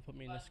initiative to put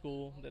me in a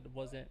school that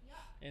wasn't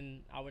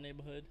in our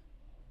neighborhood,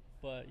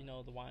 but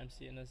the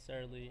YMCA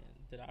necessarily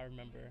that I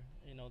remember,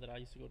 that I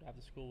used to go to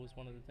after school was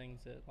one of the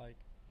things that I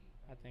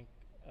think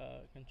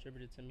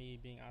contributed to me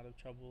being out of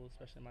trouble,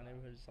 especially in my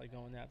neighborhood. Just like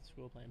going there after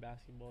school, playing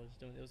basketball,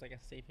 it was like a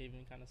safe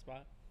haven kind of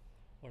spot.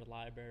 Or the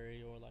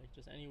library, or like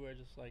just anywhere,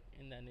 just like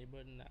in that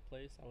neighborhood, in that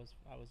place,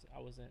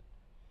 I wasn't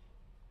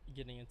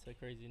getting into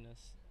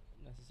craziness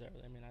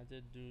necessarily. I mean, I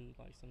did do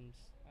I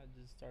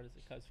just started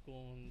to cut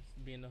school and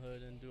be in the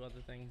hood and do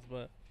other things,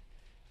 but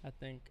I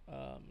think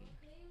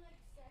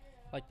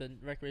like the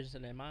recreation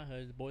center in my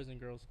hood, the Boys and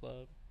Girls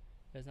Club,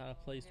 is not a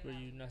place where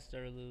you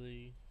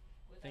necessarily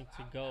think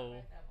to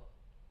go,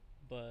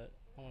 but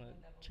I want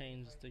to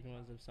change the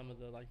stigmas of some of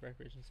the like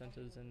recreation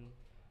centers and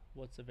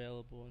what's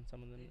available in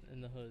some of them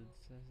in the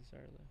hoods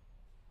necessarily.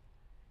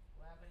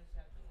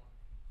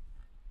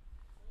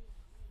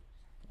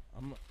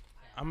 I'm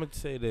gonna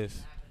say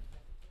this.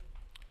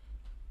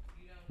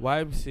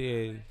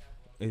 YMCA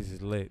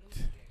is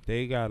lit.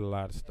 They got a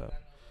lot of stuff.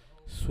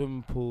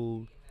 Swimming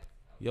pool,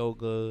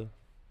 yoga,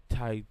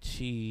 tai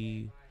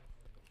chi,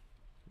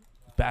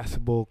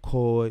 basketball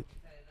court,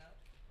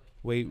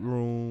 weight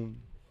room.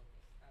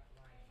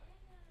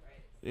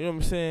 You know what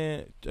I'm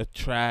saying? A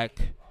track.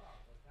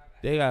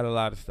 They got a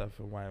lot of stuff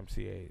in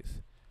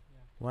YMCA's.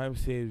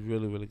 YMCA is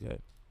really, really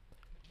good.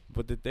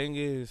 But the thing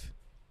is,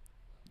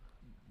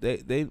 they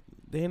they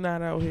they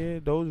not out here.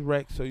 Those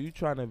recs. So you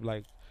trying to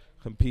like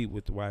compete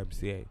with the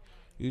YMCA.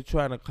 You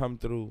trying to come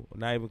through.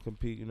 Not even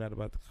compete. You're not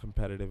about the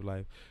competitive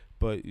life,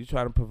 but you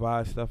trying to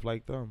provide stuff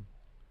like them.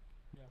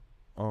 Yeah.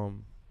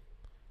 Um,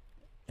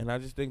 and I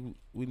just think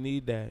we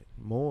need that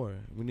more.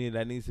 We need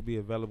that needs to be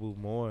available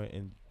more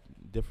in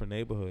different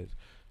neighborhoods.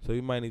 So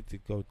you might need to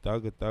go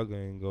thugger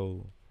and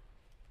go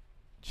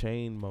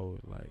chain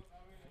mode, like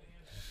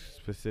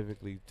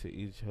specifically to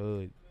each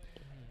hood,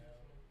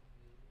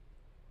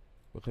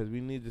 because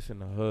we need this in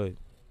the hood.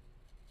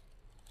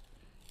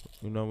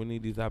 You know, we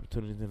need these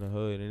opportunities in the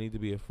hood. They need to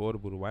be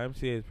affordable. The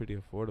YMCA is pretty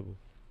affordable.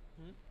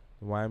 Hmm?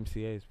 The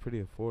YMCA is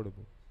pretty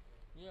affordable.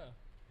 Yeah.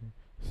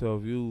 So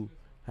if you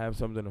have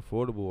something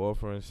affordable,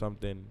 offering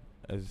something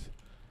as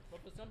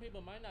But for some people,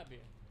 it might not be.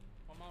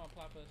 My mom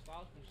applied for a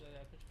scholarship and said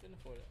that she couldn't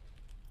afford it.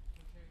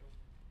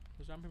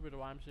 For some people, the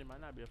YMCA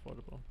might not be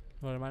affordable.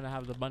 Or they might not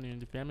have the money,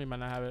 and the family might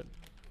not have it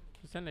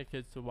to send their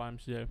kids to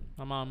YMCA.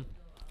 My mom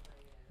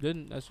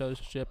didn't necessarily.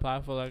 She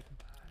applied for like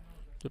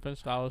different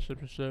scholarships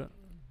and shit.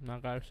 And I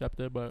got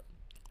accepted, but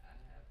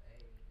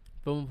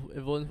if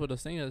it wasn't for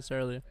those things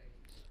necessarily,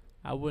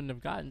 I wouldn't have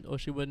gotten, or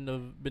she wouldn't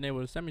have been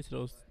able to send me to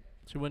those.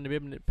 She wouldn't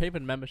have been able to pay for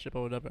the membership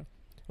or whatever.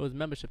 It was a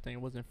membership thing.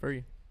 It wasn't free.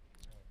 You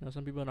know,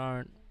 some people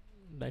aren't.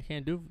 They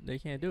can't do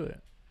it.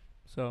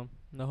 So,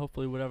 you know,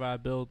 hopefully, whatever I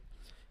build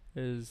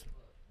is,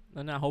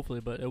 not hopefully,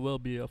 but it will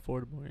be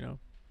affordable. You know,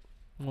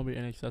 it won't be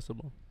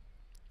inaccessible.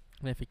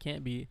 And if it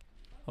can't be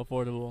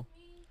affordable,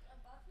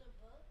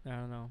 I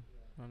don't know.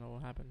 I don't know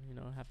what happened. You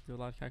know, I have to do a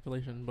lot of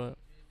calculation, but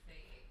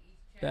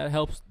that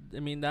helps. I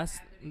mean, that's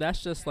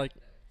just like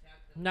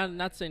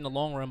not saying the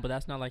long run, but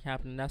that's not like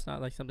happening. That's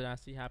not like something I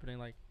see happening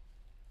like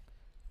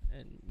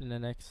in the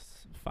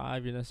next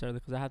 5 years necessarily,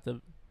 because I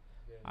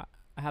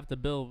have to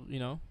build. You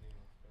know,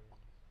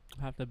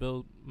 I have to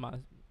build my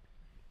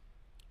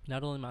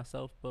not only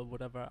myself, but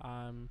whatever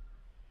I'm.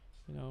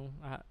 You know,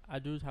 I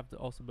do have to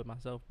also build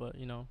myself, but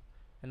you know,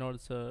 in order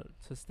to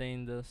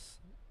sustain this,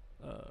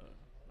 I don't know,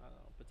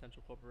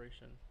 potential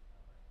corporation.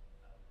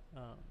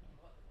 Um,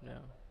 yeah.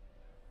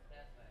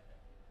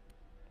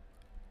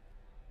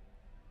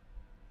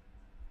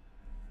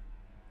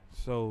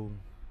 so.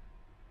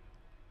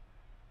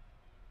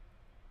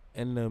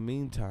 In the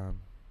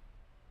meantime,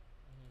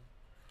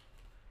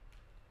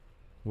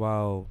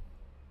 while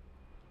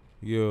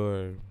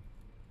you're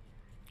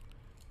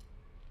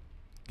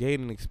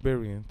gaining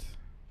experience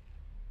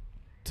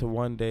to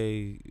one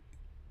day,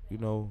 you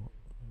know,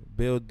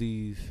 build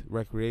these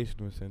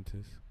recreational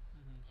centers,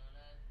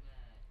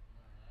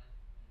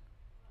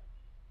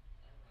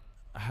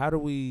 how do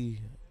we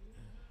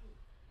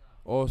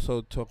also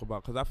talk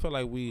about? Because I feel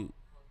like we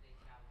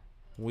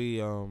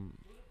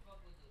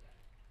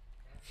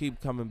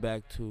keep coming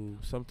back to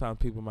sometimes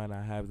people might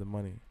not have the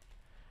money,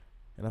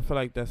 and I feel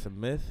like that's a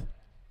myth,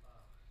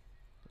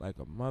 like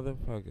a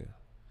motherfucker.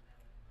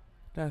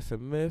 That's a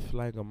myth,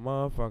 like a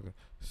motherfucker.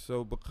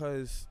 So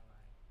because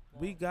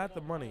we got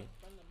the money.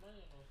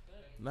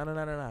 No.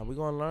 We're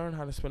gonna learn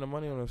how to spend the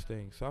money on those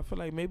things. So I feel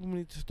like maybe we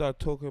need to start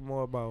talking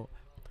more about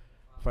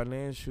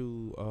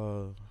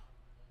financial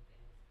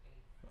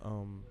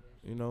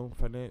you know,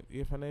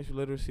 financial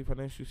literacy,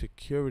 financial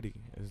security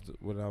is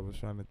what I was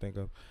trying to think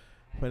of.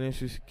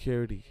 Financial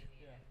security.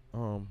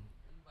 Um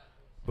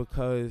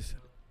because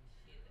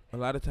a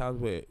lot of times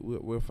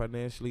we're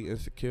financially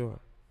insecure.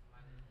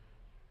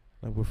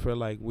 Like we feel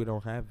like we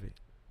don't have it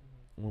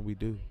when we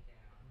do.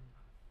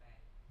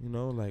 You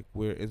know, like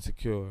we're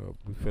insecure.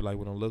 We feel like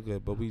we don't look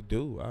good, but we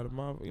do. Out of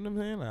my, you know what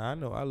I'm saying? Like, I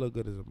know I look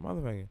good as a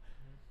motherfucker.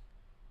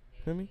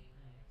 Feel me?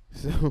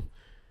 So,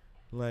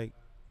 like,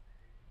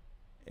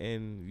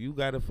 and you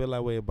gotta feel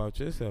that way about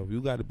yourself.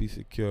 You gotta be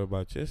secure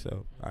about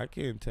yourself. I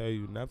can't tell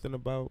you nothing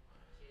about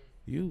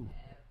you.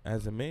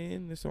 As a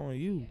man, it's on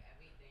you.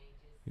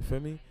 You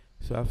feel me?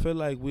 So I feel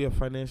like we are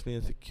financially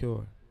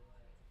insecure.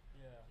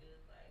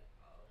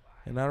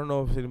 And I don't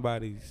know if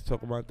anybody's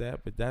talking about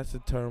that, but that's the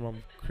term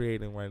I'm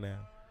creating right now.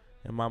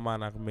 In my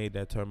mind, I made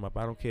that term up.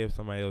 I don't care if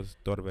somebody else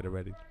thought of it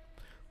already.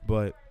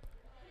 But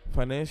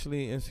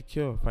financially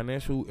insecure,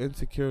 financial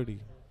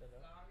insecurity.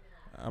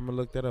 I'm going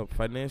to look that up.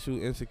 Financial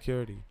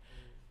insecurity.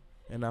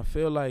 And I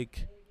feel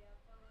like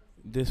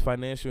this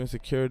financial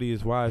insecurity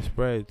is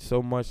widespread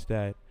so much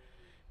that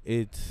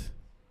it's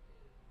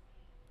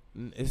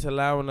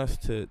allowing us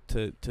to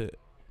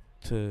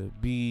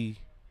be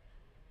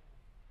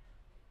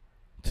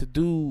to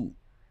do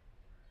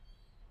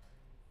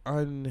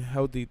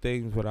unhealthy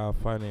things with our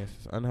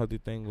finances, unhealthy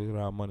things with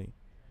our money.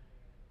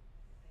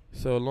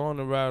 So along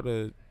the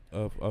route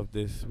of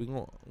this,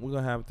 we're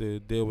gonna have to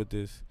deal with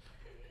this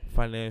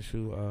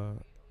financial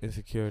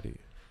insecurity.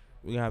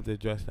 We're gonna have to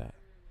address that.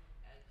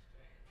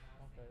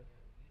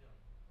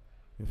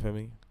 You feel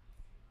me?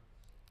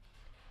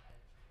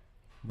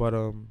 But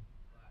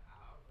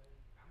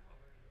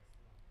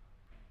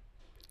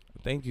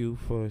thank you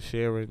for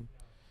sharing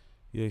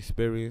your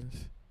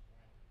experience.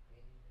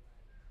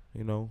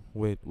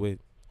 With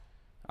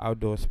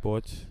outdoor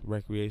sports,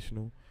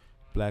 recreational.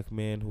 Black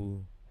man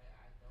who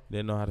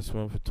didn't know how to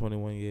swim for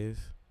 21 years,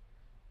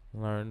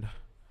 learned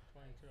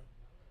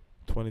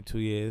 22. 22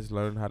 years,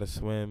 learned how to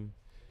swim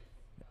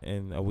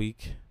in a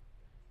week.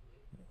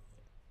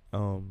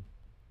 Um,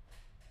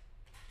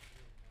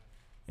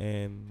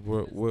 and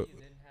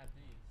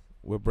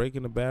we're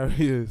breaking the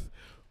barriers.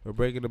 We're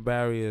breaking the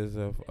barriers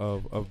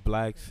of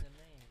blacks.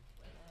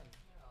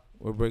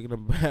 We're breaking the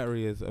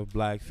barriers of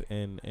blacks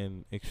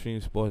in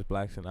extreme sports,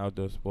 blacks in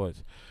outdoor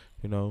sports.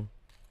 You know,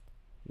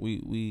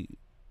 we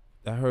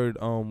I heard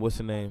what's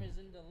the name? Climbers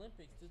in the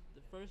Olympics.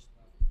 The first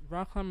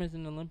rock climbers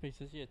in the Olympics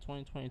this year,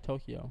 2020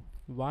 Tokyo.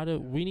 Why do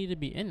we need to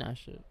be in that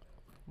shit?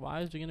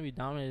 Why is it gonna be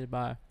dominated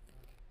by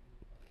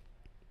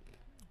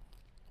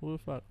who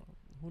the fuck?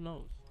 Who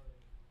knows?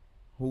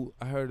 Who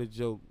I heard a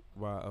joke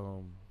by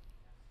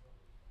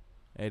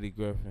Eddie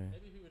Griffin.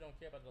 Maybe people don't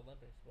care about the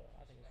Olympics, but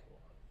I think it's cool.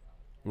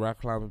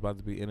 Rock climbing about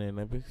to be in the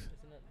Olympics.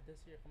 It's in this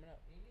year coming up.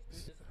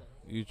 It's three disciplines.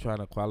 You trying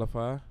to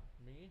qualify?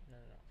 Me? No.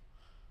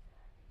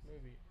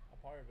 Maybe a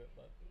part of it,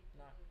 but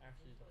not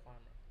actually the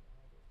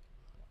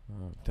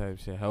climber. Type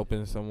shit,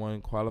 helping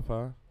someone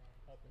qualify.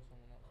 Helping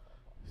someone else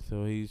qualify.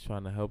 So he's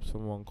trying to help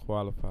someone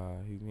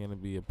qualify. He's gonna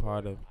be a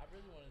part of. I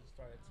really wanted to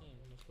start a team.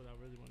 That's what I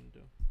really want to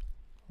do.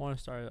 I want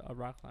to start a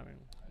rock climbing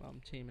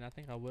team, and I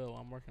think I will.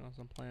 I'm working on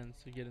some plans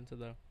to get into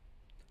the.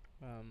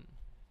 I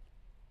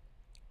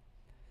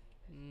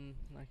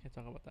can't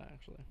talk about that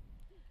actually.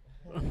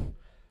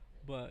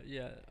 But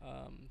yeah,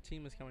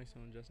 team is coming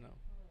soon. Just now.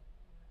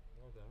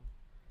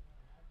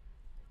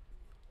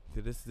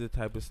 See, this is the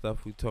type of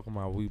stuff we talking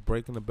about. We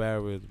breaking the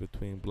barriers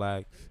between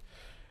blacks,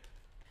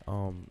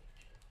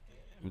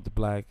 with the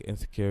black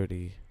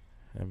insecurity,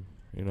 and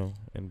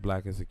and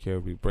black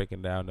insecurity,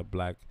 breaking down the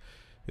black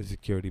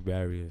insecurity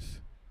barriers.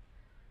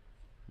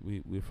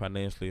 We're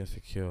financially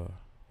insecure.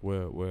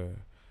 We're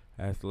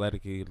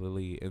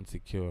athletically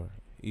insecure,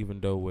 even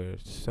though we're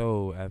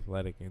so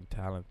athletic and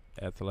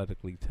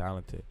athletically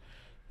talented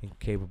and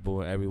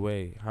capable in every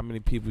way. How many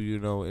people you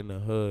know in the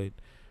hood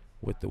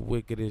with the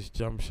wickedest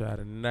jump shot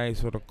and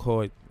nice on the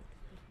court,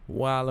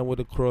 wilding with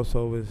the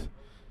crossovers,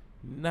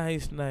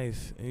 nice,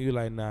 and you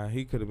like, nah,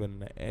 he could have been in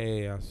the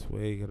A. I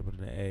swear he could have been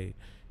in the A.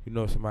 You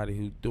know somebody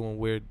who's doing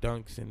weird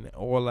dunks and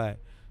all that.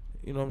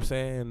 You know what I'm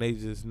saying? They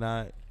just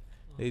not.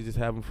 They just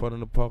having fun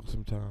in the park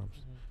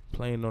sometimes,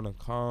 playing on the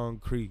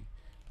concrete,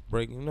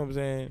 breaking. You know what I'm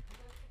saying?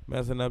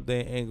 Messing up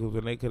their ankles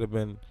when they could have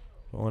been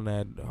on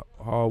that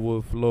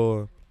hardwood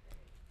floor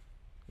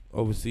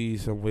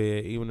overseas somewhere.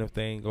 Even if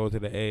they ain't go to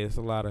the A, it's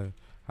a lot of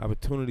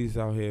opportunities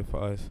out here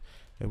for us,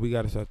 and we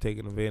got to start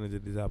taking advantage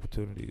of these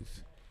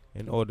opportunities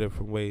in all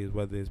different ways.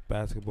 Whether it's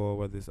basketball,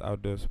 whether it's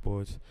outdoor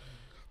sports,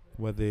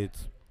 whether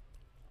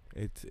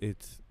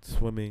it's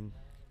swimming,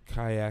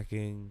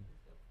 kayaking,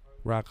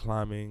 rock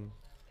climbing,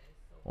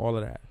 all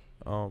of that.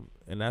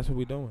 And that's what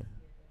we're doing.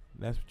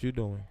 That's what you're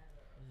doing.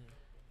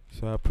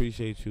 So I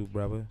appreciate you,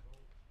 brother.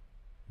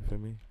 You feel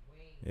me?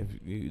 If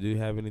you do you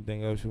have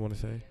anything else you want to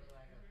say?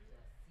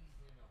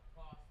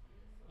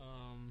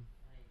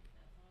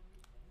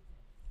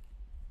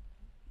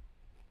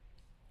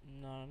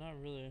 No, not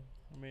really.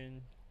 I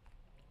mean,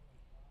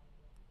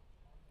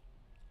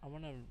 I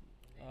want to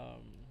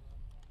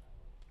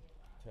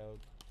Tell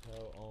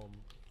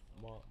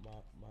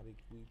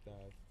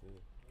Mariquitas to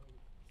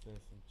send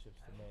some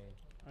chips to Maine.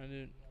 I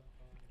did.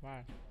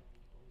 Why?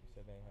 You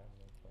said they ain't having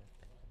no stuff.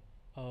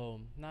 Oh,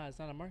 nah, it's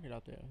not a market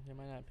out there. They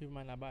might not. People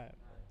might not buy it.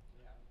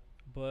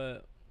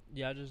 But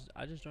yeah,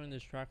 I just joined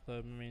this track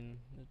club. I mean,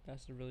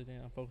 that's the really thing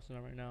I'm focusing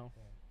on right now.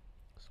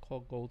 It's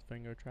called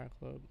Goldfinger Track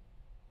Club.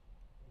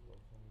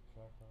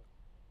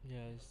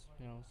 Yeah, it's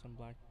some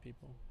black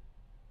people.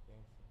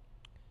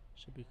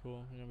 Should be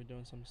cool. We're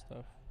doing some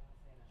stuff.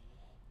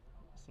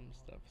 Some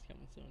stuff is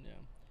coming soon. Yeah.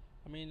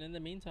 I mean, in the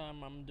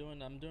meantime, I'm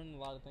doing a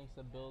lot of things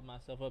to build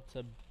myself up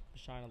to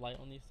shine a light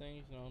on these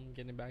things. I'm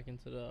getting back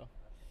into the,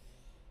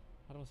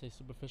 I don't want to say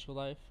superficial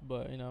life,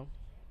 but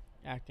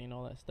acting,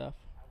 all that stuff.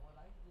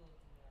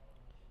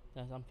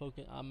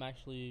 I'm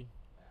actually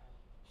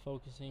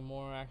focusing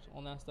more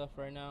on that stuff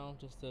right now,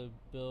 just to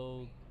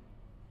build.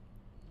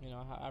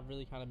 I've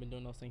really kind of been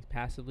doing those things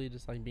passively,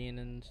 just like being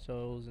in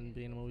shows and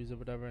being in movies or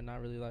whatever, and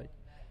not really like,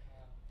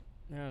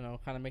 I don't know,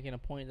 kind of making a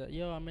point that,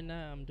 I'm in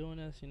that, I'm doing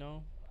this,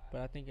 But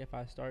I think if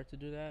I start to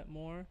do that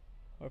more,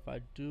 or if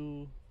I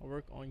do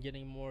work on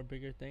getting more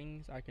bigger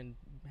things, I can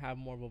have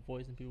more of a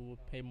voice and people will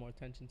pay more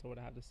attention to what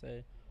I have to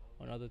say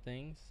on other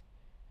things.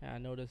 And I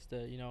noticed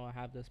that, I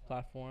have this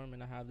platform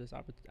and I have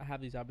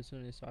these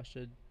opportunities, so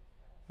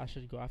I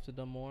should go after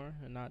them more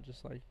and not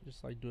just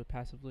do it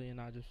passively, and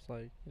not just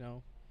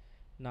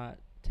not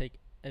take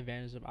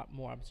advantage of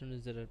more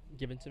opportunities that are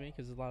given to me,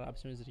 because there's a lot of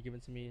opportunities that are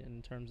given to me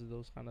in terms of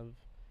those kind of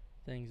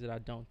things that I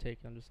don't take.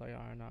 I'm just like,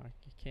 alright, no, I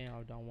can't,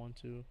 I don't want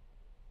to.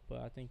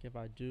 But I think if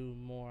I do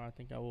more, I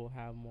think I will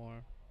have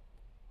more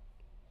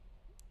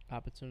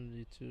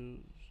opportunity to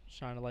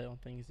shine a light on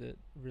things that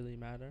really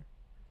matter.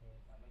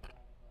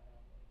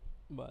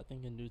 But I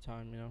think in due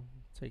time, you know,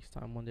 it takes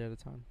time, one day at a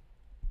time.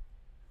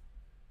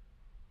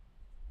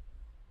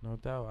 No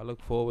doubt. I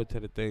look forward to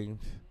the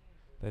things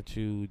that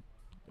you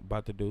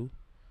about to do.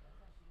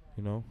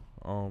 You know,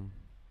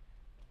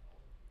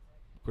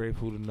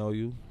 grateful to know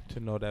you, to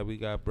know that we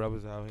got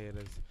brothers out here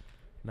that's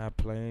not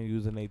playing,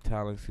 using their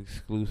talents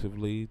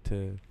exclusively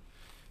to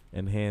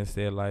enhance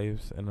their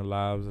lives and the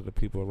lives of the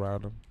people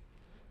around them,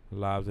 the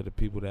lives of the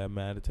people that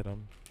matter to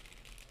them.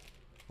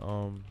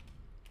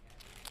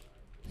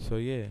 So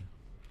yeah,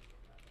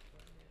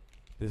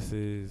 this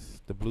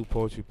is the Blue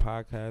Poetry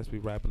Podcast. We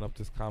wrapping up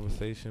this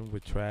conversation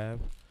with Trav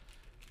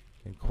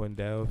and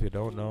Quindell. If you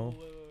don't know,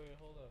 Wait,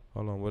 hold up.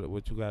 hold on.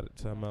 What you got?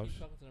 Something else? Keep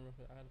talking to them real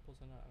quick. I gotta pull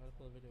something out. I gotta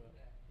pull a video out.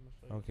 I'm gonna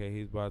show you. Okay,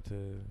 he's about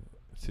to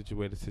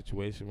situate the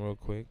situation real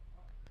quick.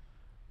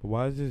 But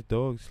why is this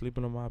dog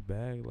sleeping on my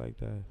bag like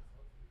that?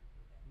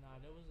 Nah, I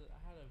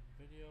had a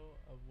video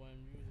of when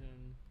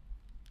using.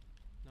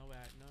 No wait,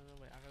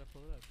 I gotta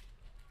pull it up.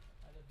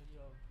 I had a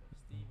video of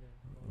Steven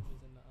when he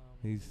was in the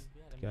He's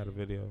we had got a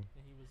meeting, video.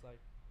 and he was like,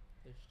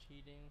 "There's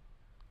cheating."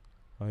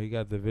 Oh, he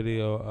got the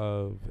video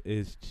of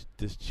this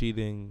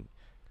cheating,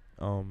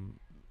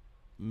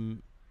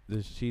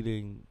 this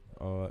cheating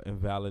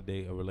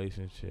invalidate a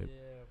relationship,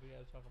 Yeah, we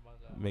gotta talk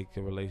about that. make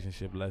a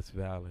relationship less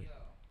valid,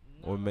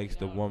 or makes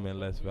the woman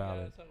less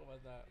valid. We gotta talk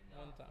about that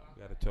one time.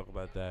 We gotta talk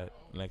about that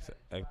next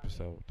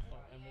episode.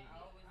 And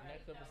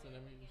next episode,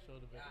 then we can show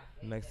the video.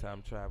 Next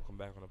time Trav come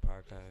back on the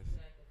podcast,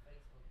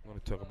 I'm gonna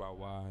talk about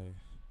why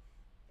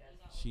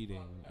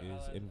Cheating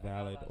is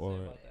invalid or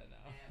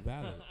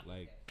valid.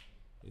 Like,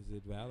 is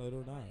it valid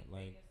or not?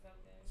 Like,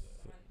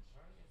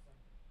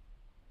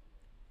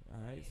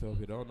 alright, so if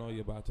you don't know,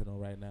 you're about to know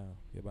right now.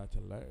 You're about to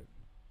learn.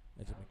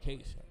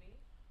 Education.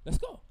 Let's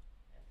go.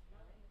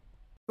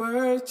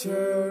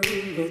 Virtual,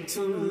 but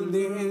tuned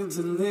in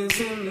to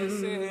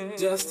listen,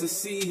 just to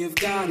see if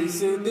God is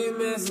sending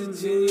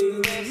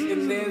messages.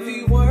 And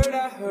every word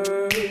I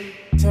heard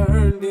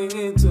turned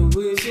into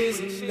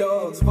wishes.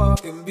 Dogs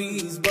barking,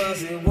 bees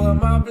buzzing, what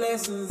my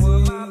blessings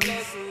is.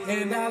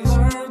 And I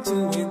learned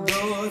to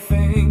endure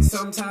things.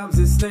 Sometimes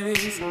it's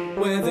things,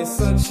 whether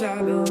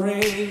sunshine or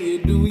rain,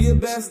 you do your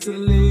best to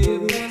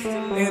live.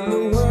 And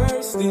the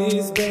worst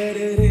is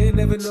better than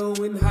never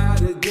knowing how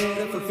to go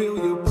to fulfill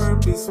your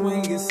purpose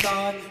when you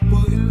start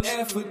putting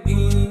effort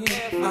in.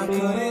 I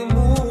couldn't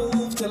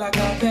move till I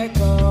got that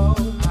call.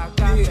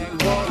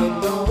 Didn't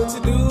wanna know what to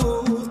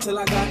do till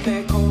I got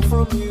that call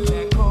from you.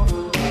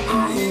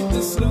 I hit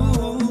the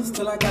snooze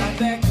till I got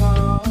that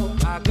call.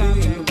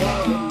 Didn't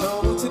wanna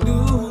know what to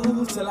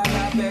do till I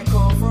got that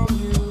call from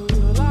you.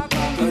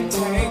 A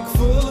tank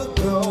full of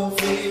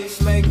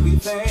goldfish make me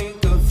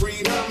think of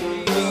freedom.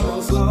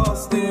 Eagles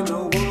lost in the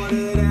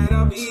water that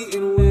I'm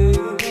eating with.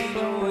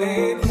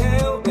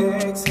 Inhale,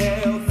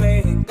 exhale,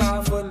 thank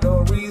God for no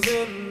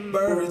reason.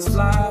 Birds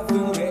fly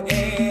through the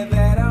air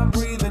that I'm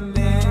breathing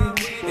in.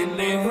 And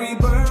every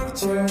bird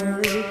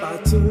chirp, I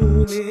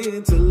tune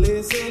in to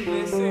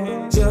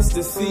listen, just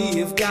to see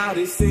if God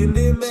is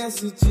sending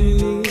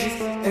messages.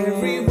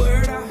 Every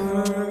word I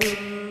heard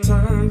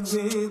turns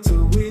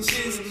into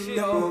wishes.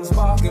 Dogs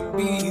barking,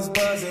 bees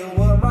buzzing,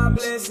 what my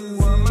blessings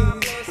is.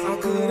 I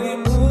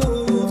couldn't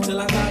move till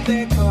I got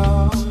that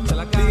call.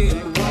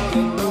 Didn't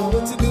wanna know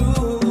what to do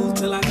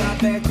till I got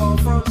that call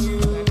from you.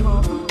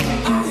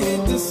 I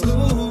hit the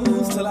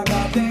snooze till I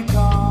got that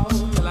call.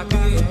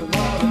 Didn't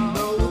wanna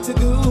know what to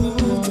do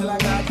till I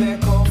got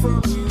that call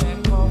from you.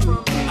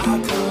 I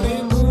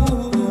couldn't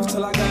move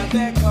till I got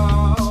that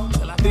call.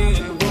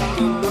 Didn't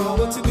wanna know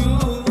what to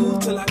do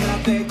till I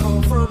got that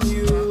call from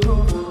you.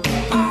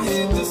 I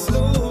hit the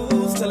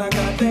snooze till I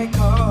got that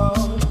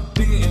call.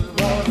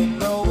 Didn't wanna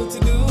know what to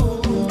do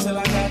till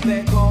I got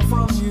that call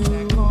from you.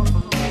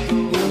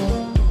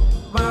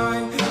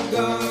 My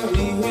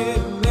guardian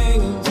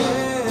angel,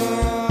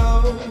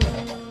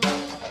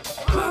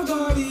 my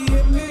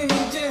guardian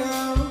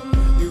angel,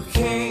 you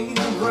came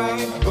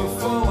right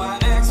before I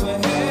asked for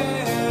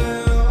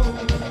help.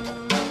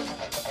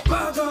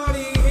 My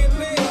guardian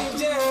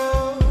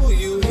angel,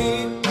 you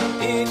hit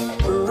it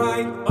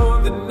right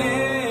on the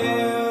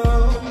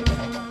nail.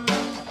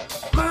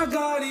 My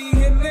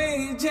guardian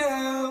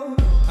angel,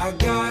 I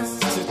got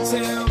to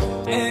tell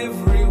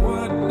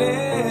everyone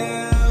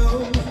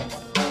else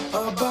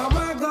about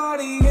my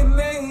guardian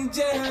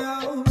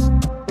angel,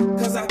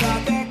 'cause I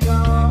got that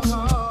call.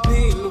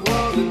 Didn't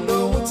wanna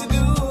know what to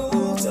do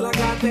till I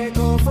got that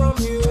call from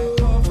you.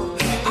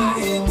 I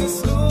hit the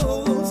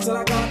snooze till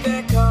I got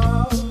that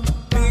call.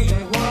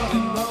 Didn't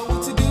wanna know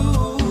what to do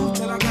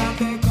till I got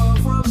that call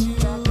from you.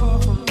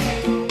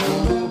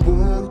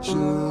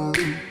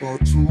 I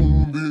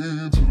tuned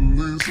in to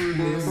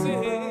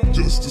listen,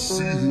 just to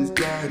see if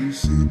God is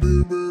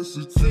sending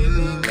messages.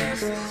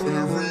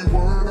 Every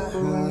word I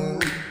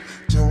heard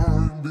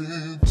turned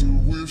into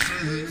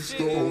wishes.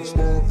 Dogs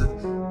barking,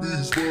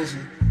 bees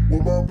buzzing,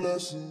 with my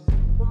blessing.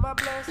 With my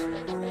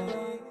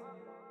blessings.